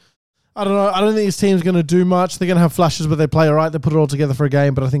 So I don't know. I don't think his team's going to do much. They're going to have flashes where they play all right. They put it all together for a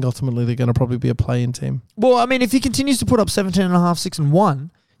game, but I think ultimately they're going to probably be a play-in team. Well, I mean, if he continues to put up 17.5, 6 and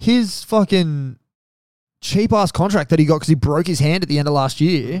 1, his fucking cheap ass contract that he got because he broke his hand at the end of last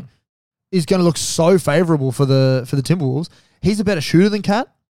year is going to look so favorable for the Timberwolves. He's a better shooter than Cat,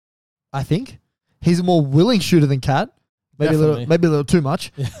 I think. He's a more willing shooter than Cat. Maybe a little too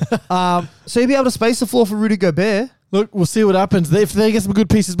much. So he'll be able to space the floor for Rudy Gobert. Look, we'll see what happens. If they get some good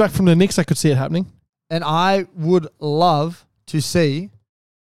pieces back from the Knicks, I could see it happening. And I would love to see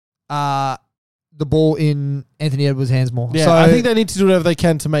the ball in Anthony Edwards' hands more. Yeah, so I think they need to do whatever they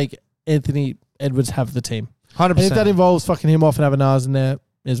can to make Anthony Edwards have the team. 100%. And if that involves fucking him off and having Naz in there,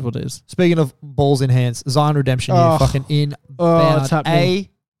 is what it is. Speaking of balls in hands, Zion Redemption here, fucking in it's happening.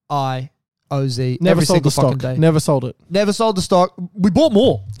 AIOZ. Never every sold single the stock. fucking day. Never sold it. Never sold the stock. We bought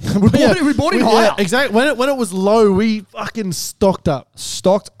more. We bought it higher. Yeah, exactly. When it was low, we fucking stocked up.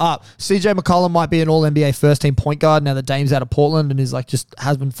 CJ McCollum might be an all-NBA first-team point guard now that Dame's out of Portland and is like just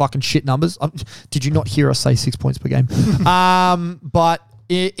has been fucking shit numbers. Did you not hear us say 6 points per game? But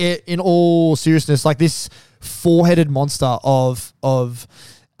in all seriousness, like this four-headed monster of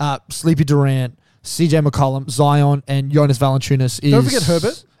Sleepy Durant, CJ McCollum, Zion, and Jonas Valanciunas is... Don't forget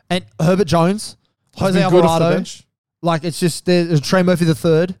Herbert. And Herbert Jones, Jose Been good off the Alvarado. bench. Like, it's just... There's Trey Murphy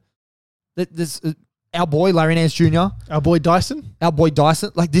III. There's our boy, Larry Nance Jr. Our boy Dyson.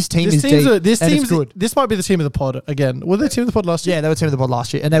 Like, this team is deep, and it's good. This might be the team of the pod again. Were they team of the pod last year? Yeah, they were team of the pod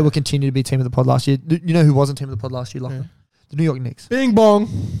last year, and they will continue to be team of the pod last year. You know who wasn't team of the pod last year, Lachlan? The New York Knicks. Bing bong.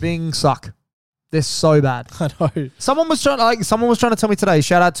 Bing suck. They're so bad. I know. Someone was trying to tell me today.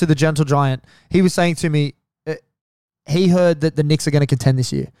 Shout out to the Gentle Giant. He was saying to me, he heard that the Knicks are going to contend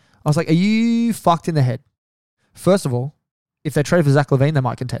this year. I was like, are you fucked in the head? First of all, if they trade for Zach LaVine, they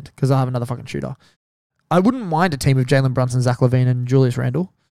might contend because they'll have another fucking shooter. I wouldn't mind a team of Jalen Brunson, Zach LaVine, and Julius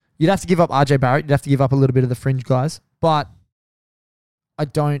Randle. You'd have to give up RJ Barrett. You'd have to give up a little bit of the fringe guys, but I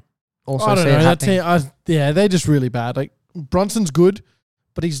don't also see it happening. They're just really bad. Like Brunson's good,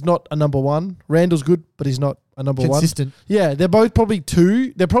 but he's not a number one. Randall's good, but he's not a number Consistent. one. Yeah, they're both probably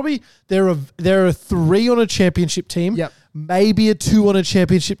two. They're a 3 on a championship team. Yep. Maybe a 2 on a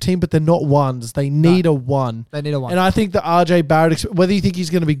championship team, but they're not ones. They need a 1. They need a 1. And I think that RJ Barrett, whether you think he's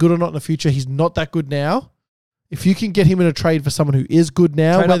going to be good or not in the future, he's not that good now. If you can get him in a trade for someone who is good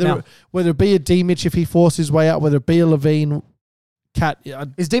now, whether it be a D Mitch if he forces his way out, whether it be a Levine, Cat.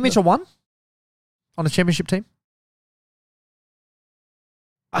 Is D Mitch a 1 on a championship team?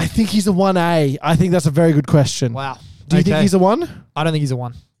 I think he's a 1A. I think that's a very good question. Wow. Do you think he's a 1? I don't think he's a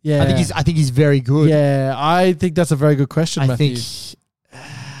 1. Yeah. I think he's very good. Yeah, I think that's a very good question, Matthew.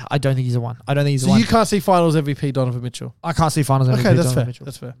 I don't think he's a 1. I don't think he's a 1. You can't see finals MVP Donovan Mitchell? I can't see finals MVP Donovan Mitchell.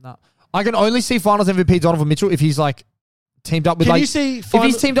 That's fair. No. I can only see finals MVP Donovan Mitchell if he's like teamed up with Can you see if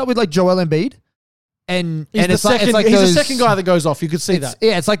he's teamed up with like Joel Embiid And He's and the it's like, second. it's like He's those, the second guy that goes off. You could see that.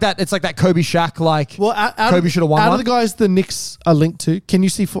 Yeah, it's like that. It's like that Kobe Shaq. Like Well, out Kobe of, should have won out one. of the guys the Knicks are linked to, can you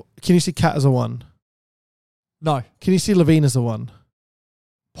see Cat as a 1? No, Can you see Levine as a 1?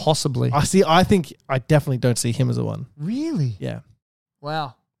 possibly. I think I definitely don't see him as a 1. Really? Yeah.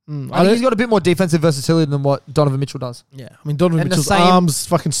 Wow. Mm, I think he's got a bit more defensive versatility than what Donovan Mitchell does. Yeah. I mean, Donovan And the Mitchell's same- arms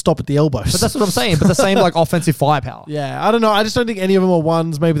fucking stop at the elbows. But that's what I'm saying. But the same like offensive firepower. Yeah. I don't know. I just don't think any of them are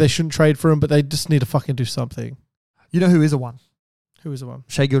 1s. Maybe they shouldn't trade for him, but they just need to fucking do something. You know who is a 1? Who is a 1?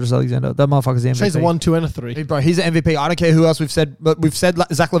 Shai Gilgeous-Alexander. That motherfucker's the MVP. Shay's a 1, 2, and a 3. Bro, he's an MVP. I don't care who else we've said, but we've said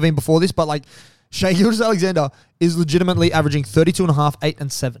Zach LaVine before this, but like Shai Gilgeous-Alexander is legitimately averaging 32.5, 8,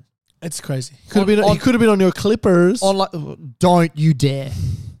 and 7. It's crazy. He could have been on your Clippers. On like, don't you dare.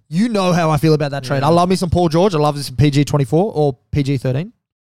 You know how I feel about that trade. Yeah. I love me some Paul George. I love this PG-24 or PG-13.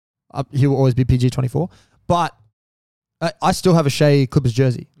 He will always be PG-24. But I still have a Shea Clippers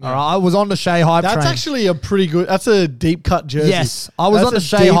jersey. Yeah. All right, I was on the Shea hype train. That's actually a pretty good. That's a deep cut jersey. Yes, I was That's on the a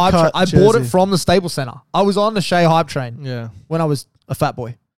Shea deep hype train. cut I bought it jersey. from the Staples Center. I was on the Shea hype train Yeah. when I was a fat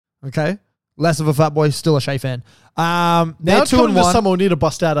boy. Okay, less of a fat boy, still a Shea fan. Now They're it's 2 coming and to 1. summer. We need to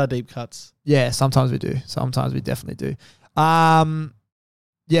bust out our deep cuts. Yeah, sometimes we do. Sometimes we definitely do.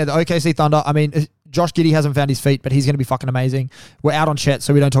 Yeah, the OKC Thunder. I mean, Josh Giddey hasn't found his feet, but he's going to be fucking amazing. We're out on Chet,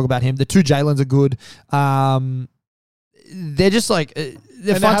 so we don't talk about him. The 2 Jalen's are good. They're just like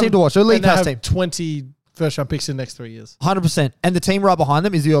they're a fun team to watch. They're a league pass team. 20 first-round picks in the next 3 years. 100%. And the team right behind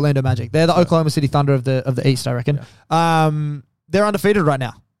them is the Orlando Magic. They're the Oklahoma City Thunder of the East, I reckon. Yeah. They're undefeated right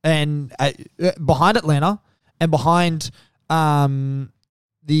now, and behind Atlanta and behind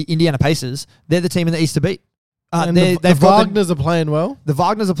the Indiana Pacers, they're the team in the East to beat. And they've the got Wagners are playing well. the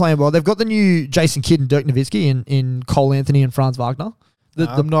Wagners are playing well. They've got the new Jason Kidd and Dirk Nowitzki in Cole Anthony and Franz Wagner.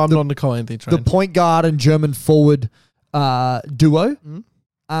 I'm not on the Cole Anthony train. The point guard and German forward duo. Mm.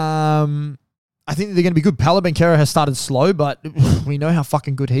 I think they're going to be good. Paolo Banchero has started slow, but we know how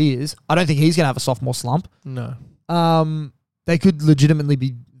fucking good he is. I don't think he's going to have a sophomore slump. No. They could legitimately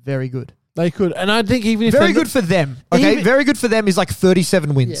be very good. They could. And I think even if Very they're good for them. Okay, Even- very good for them is like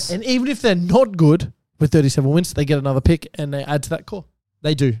 37 wins. Yeah, and even if they're not good with 37 wins, they get another pick and they add to that core.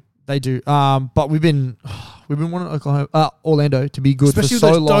 They do. But we've been wanting Orlando to be good Especially for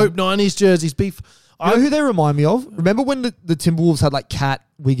with so those long. dope 90s jerseys. Beef. You know who they remind me of? Remember when the Timberwolves had like Kat,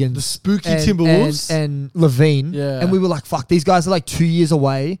 Wiggins, The spooky and, Timberwolves? and Levine, Yeah. and we were like, "Fuck, these guys are like 2 years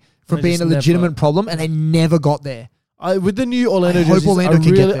away from They being just a legitimate never- problem," and they never got there. With the new Orlando I hope jerseys, Orlando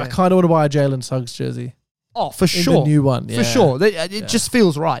can get there. I kind of want to buy a Jalen Suggs jersey. Oh, for In sure, the new one. for yeah. sure. It just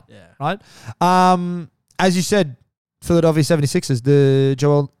feels right, Yeah. right? As you said, Philadelphia 76ers, the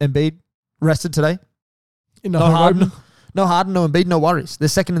Joel Embiid rested today. In the No home Harden, opener. no Harden, no Embiid, no worries. They're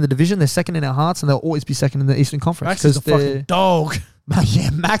second in the division. They're second in our hearts, and they'll always be second in the Eastern Conference. Max is a they're- fucking dog. Yeah,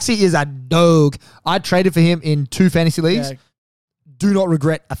 Maxi is a dog. I traded for him in 2 fantasy leagues. Yeah. Do not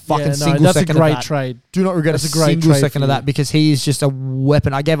regret a fucking Yeah, no, single that's second a great of that. trade. Do not regret That's a a great single trade second for of you. that because he is just a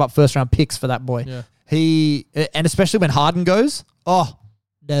weapon. I gave up first round picks for that boy. Yeah. And especially when Harden goes, oh,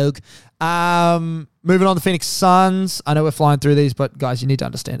 dog. Moving on to Phoenix Suns. I know we're flying through these, but guys, you need to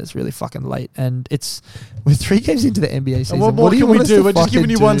understand it's really fucking late, and we're 3 games into the NBA season. what more do you can we want us do? to We're just giving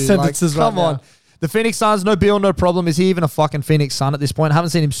fucking you one do? sentences right Come on. now. The Phoenix Suns, no Beal, no problem. Is he even a fucking Phoenix Sun at this point? I haven't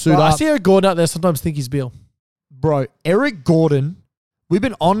seen him suit Bro, I up. see Eric Gordon out there sometimes think he's Bill. Bro, Eric Gordon, we've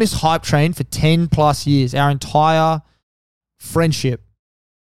been on this hype train for 10 plus years, our entire friendship.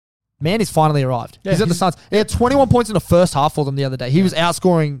 Man, he's finally arrived. Yeah, he's at the Suns. He had 21 points in the first half for them the other day. He was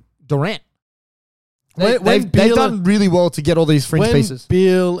outscoring Durant. They've done really well to get all these fringe When pieces.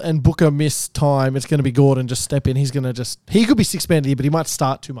 Beal and Booker miss time, it's going to be Gordon just step in. He could be 6 man of the year, but he might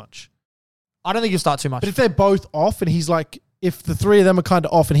start too much. I don't think he'll start too much. But if they're both off and he's like, if the 3 of them are kind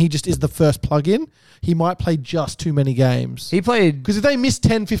of off and he just is the first plug-in, he might play just too many games. He played... Because if they miss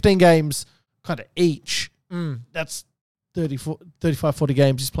 10, 15 games kind of each, that's 35, 40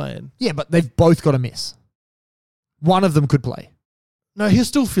 games he's playing. Yeah, but they've both got to miss. One of them could play. No, he'll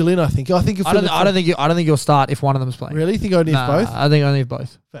still fill in, I think. I think I don't think he'll start if one of them's playing. Really? You think only if both? I think only if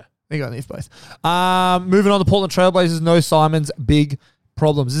both. Fair. I think only if both. Moving on to Portland Trailblazers, no Simons, big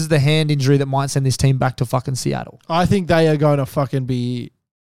problems. This is the hand injury that might send this team back to fucking Seattle. I think they are going to fucking be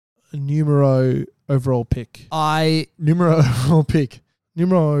a numero overall pick. Numero overall pick.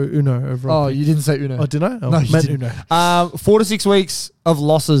 Numero uno overall Oh, pick. you didn't say Uno. Oh, didn't I? Oh, No, you meant didn't. uno. 4 to 6 weeks of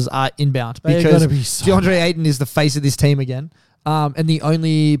losses are inbound They are because gonna be so DeAndre Ayton is the face of this team again. And the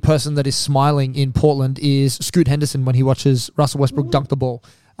only person that is smiling in Portland is Scoot Henderson when he watches Russell Westbrook dunk the ball.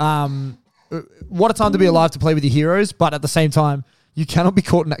 What a time to be alive to play with your heroes, but at the same time, you cannot be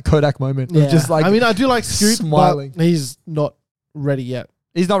caught in that Kodak moment of just like I mean, I do like Scoot, smiling. but he's not ready yet.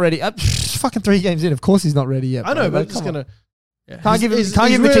 He's not ready. Fucking 3 games in. Of course he's not ready yet. I know, bro. but just going to... Yeah. Can't give him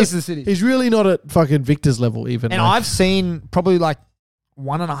the keys to the city. He's really not at fucking Victor's level even. And I've seen probably like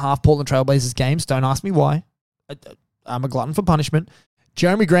 1.5 Portland Trailblazers games. Don't ask me why. I'm a glutton for punishment.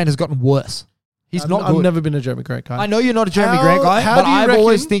 Jeremy Grant has gotten worse. He's not good. I've never been a Jeremy Grant guy. I know you're not a Jeremy Grant guy, but I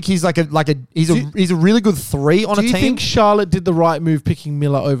always think he's he's a really good 3 on a team. Do you think Charlotte did the right move picking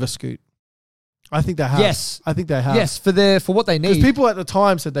Miller over Scoot? I think they have. Yes. I think they have. Yes, for what they need. Because people at the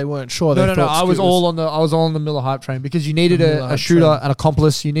time said they weren't sure. No. I was all on the Miller hype train because you needed a shooter, an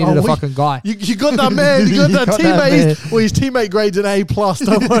accomplice. You needed a fucking guy. You got that man. You got that teammate. His teammate grades an A+.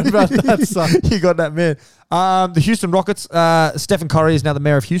 Don't worry about that, son. You got that man. The Houston Rockets. Stephen Curry is now the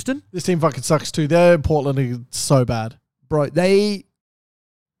mayor of Houston. This team fucking sucks too. They're in Portland are so bad, bro. They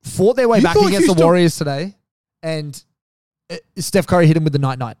fought their way back against the Warriors today, and Steph Curry hit him with the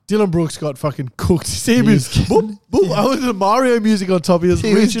night. Dylan Brooks got fucking cooked. See him? I was the Mario music on top of his.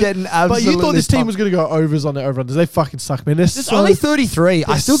 He was getting absolutely. But you thought this team was going to go overs on their over-unders. They fucking suck, man. It's only 33.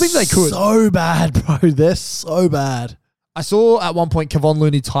 I still think they could. So bad, bro. They're so bad. I saw at one point Kevon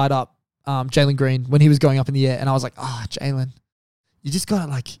Looney tied up Jalen Green when he was going up in the air, and I was like, Jalen, you just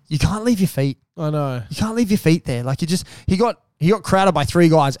gotta you can't leave your feet. I know. You can't leave your feet there. Like he got crowded by 3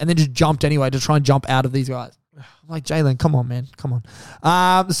 guys and then just jumped anyway to try and jump out of these guys. I'm like, Jalen, come on, man. Come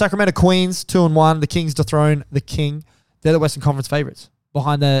on. The Sacramento Queens, 2-1. The Kings dethrone the King. They're the Western Conference favorites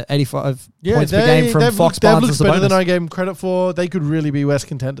behind the 85 points per game from Fox, Barnes, and Sabonis. They've looked better than I gave them credit for. They could really be West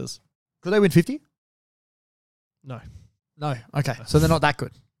contenders. Could they win 50? No. Okay. So they're not that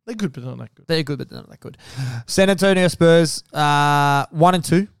good. They're good, but not that good. They're good, but not that good. San Antonio Spurs,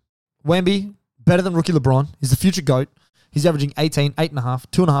 1-2. Wemby, better than rookie LeBron. He's the future GOAT. He's averaging 18, 8.5,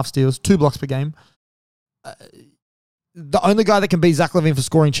 2.5 steals, 2 blocks per game. The only guy that can beat Zach LaVine for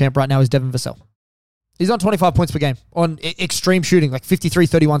scoring champ right now is Devin Vassell. He's on 25 points per game on extreme shooting, like 53,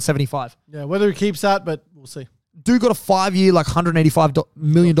 31, 75. Yeah, whether he keeps that, but we'll see. Dude got a 5-year, like $185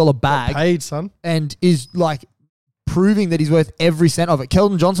 million bag. Got paid, son. And is like proving that he's worth every cent of it.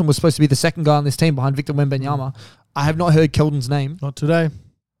 Keldon Johnson was supposed to be the second guy on this team behind Victor Wembanyama. I have not heard Keldon's name. Not today.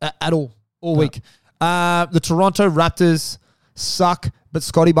 At all week. The Toronto Raptors suck, but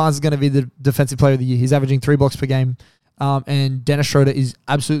Scotty Barnes is going to be the defensive player of the year. He's averaging 3 blocks per game. And Dennis Schroeder is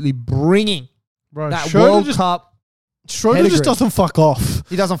absolutely bringing that Schroeder World Cup. Schroeder just doesn't fuck off.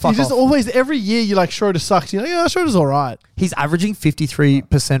 He doesn't fuck off. He just always, every year you're like, Schroeder sucks. You're like, yeah, Schroeder's all right. He's averaging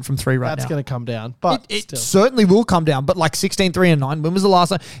 53% from 3 right now. That's going to come down. But it certainly will come down. But like 16, 3, and 9. When was the last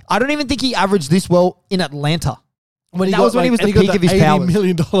time? I don't even think he averaged this well in Atlanta. When he was the peak of his powers. $80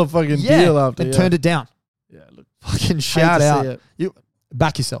 million fucking deal after. And turned it down. Yeah, look. Fucking shout out. You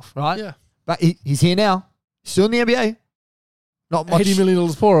back yourself, right? Yeah. But he's here now. Still in the NBA. Not much. $80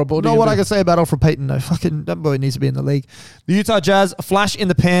 million poorer. Not what I can say about Alfred Payton, though. Fucking that boy needs to be in the league. The Utah Jazz, a flash in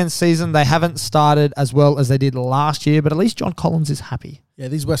the pan season. They haven't started as well as they did last year, but at least John Collins is happy. Yeah,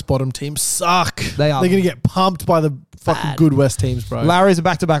 these West bottom teams suck. They are. They're going to get pumped by the fucking good West teams, bro. Larry's a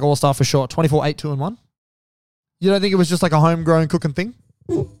back-to-back All-Star for sure. 24, 8, 2, and 1. You don't think it was just like a homegrown cooking thing?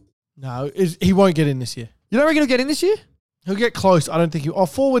 No, he won't get in this year. You don't reckon he'll get in this year? He'll get close. I don't think he'll.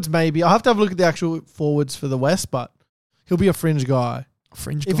 Forwards, maybe. I'll have to have a look at the actual forwards for the West, but he'll be a fringe guy.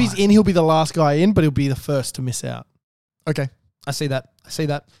 If he's in, he'll be the last guy in, but he'll be the first to miss out. Okay. I see that.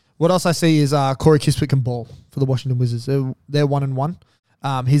 What else I see is Corey Kispert can ball for the Washington Wizards. They're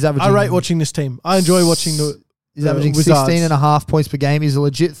 1-1. He's averaging. I rate watching this team. I enjoy watching He's averaging Wizards. 16.5 points per game. He's a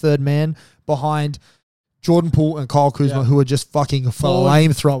legit third man behind Jordan Poole and Kyle Kuzma, who are just fucking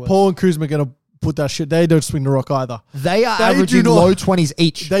flamethrowers. Paul and Kuzma are going to put that shit. They don't swing the rock either. They are averaging low 20s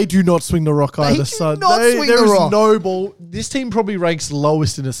each. They do not swing the rock either, son. There is no ball. This team probably ranks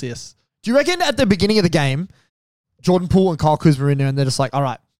lowest in assists. Do you reckon at the beginning of the game, Jordan Poole and Kyle Kuzma are in there and they're just like, all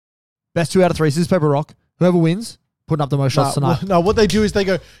right, best 2 out of 3, scissors, paper, rock. Whoever wins, putting up the most shots tonight. No, what they do is they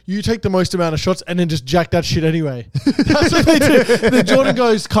go, you take the most amount of shots and then just jack that shit anyway. That's what they do. Then Jordan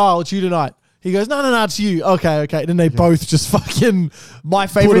goes, Kyle, it's you tonight. He goes, no, it's you. Okay. Then they both just fucking. My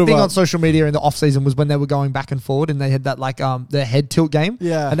favorite thing on social media in the off season was when they were going back and forward and they had that like their head tilt game.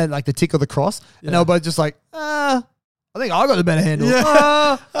 Yeah. And then like the tick or the cross. Yeah. And they were both just like, I think I got the better handle.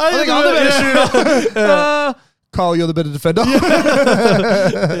 Yeah. I think I'm the better shooter. Kyle, you're the better defender.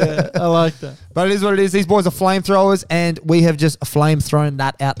 Yeah, I like that. But it is what it is. These boys are flamethrowers and we have just flame-thrown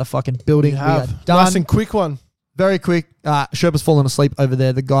that out the fucking building. We are done. Nice and quick one. Very quick. Sherpa's fallen asleep over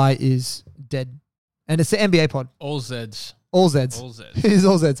there. The guy is dead. And it's the NBA pod. All Zeds. He's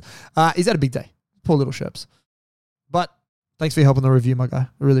all Zeds. He's had a big day. Poor little Sherps. But thanks for your help on the review, my guy. I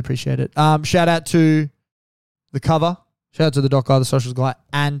really appreciate it. Shout out to the cover. Shout out to the doc guy, the socials guy,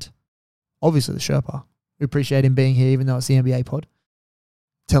 and obviously the Sherpa. We appreciate him being here, even though it's the NBA pod.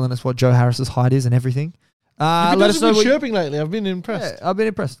 telling us what Joe Harris's height is and everything. Let us know what chirping lately. I've been impressed. Yeah, I've been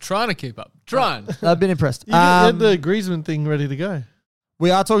impressed. Trying to keep up. Trying. I've been impressed. You had the Griezmann thing ready to go. We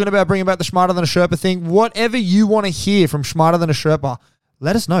are talking about bringing back the Smarter Than a Sherpa thing. Whatever you want to hear from Smarter Than a Sherpa,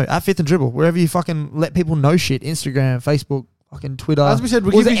 let us know at Fifth and Dribble, wherever you fucking let people know shit. Instagram, Facebook, fucking Twitter. As we said,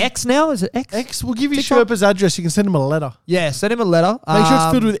 is it X now? Is it X? X. We'll give you TikTok? Sherpa's address. You can send him a letter. Yeah, send him a letter. Make sure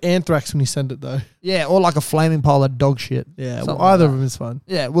it's filled with anthrax when you send it, though. Yeah, or like a flaming pile of dog shit. Yeah, Something well, either like of them is fine.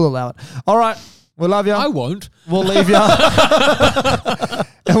 Yeah, we'll allow it. All right. We love you. I won't. We'll leave you.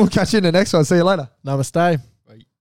 And we'll catch you in the next one. See you later. Namaste.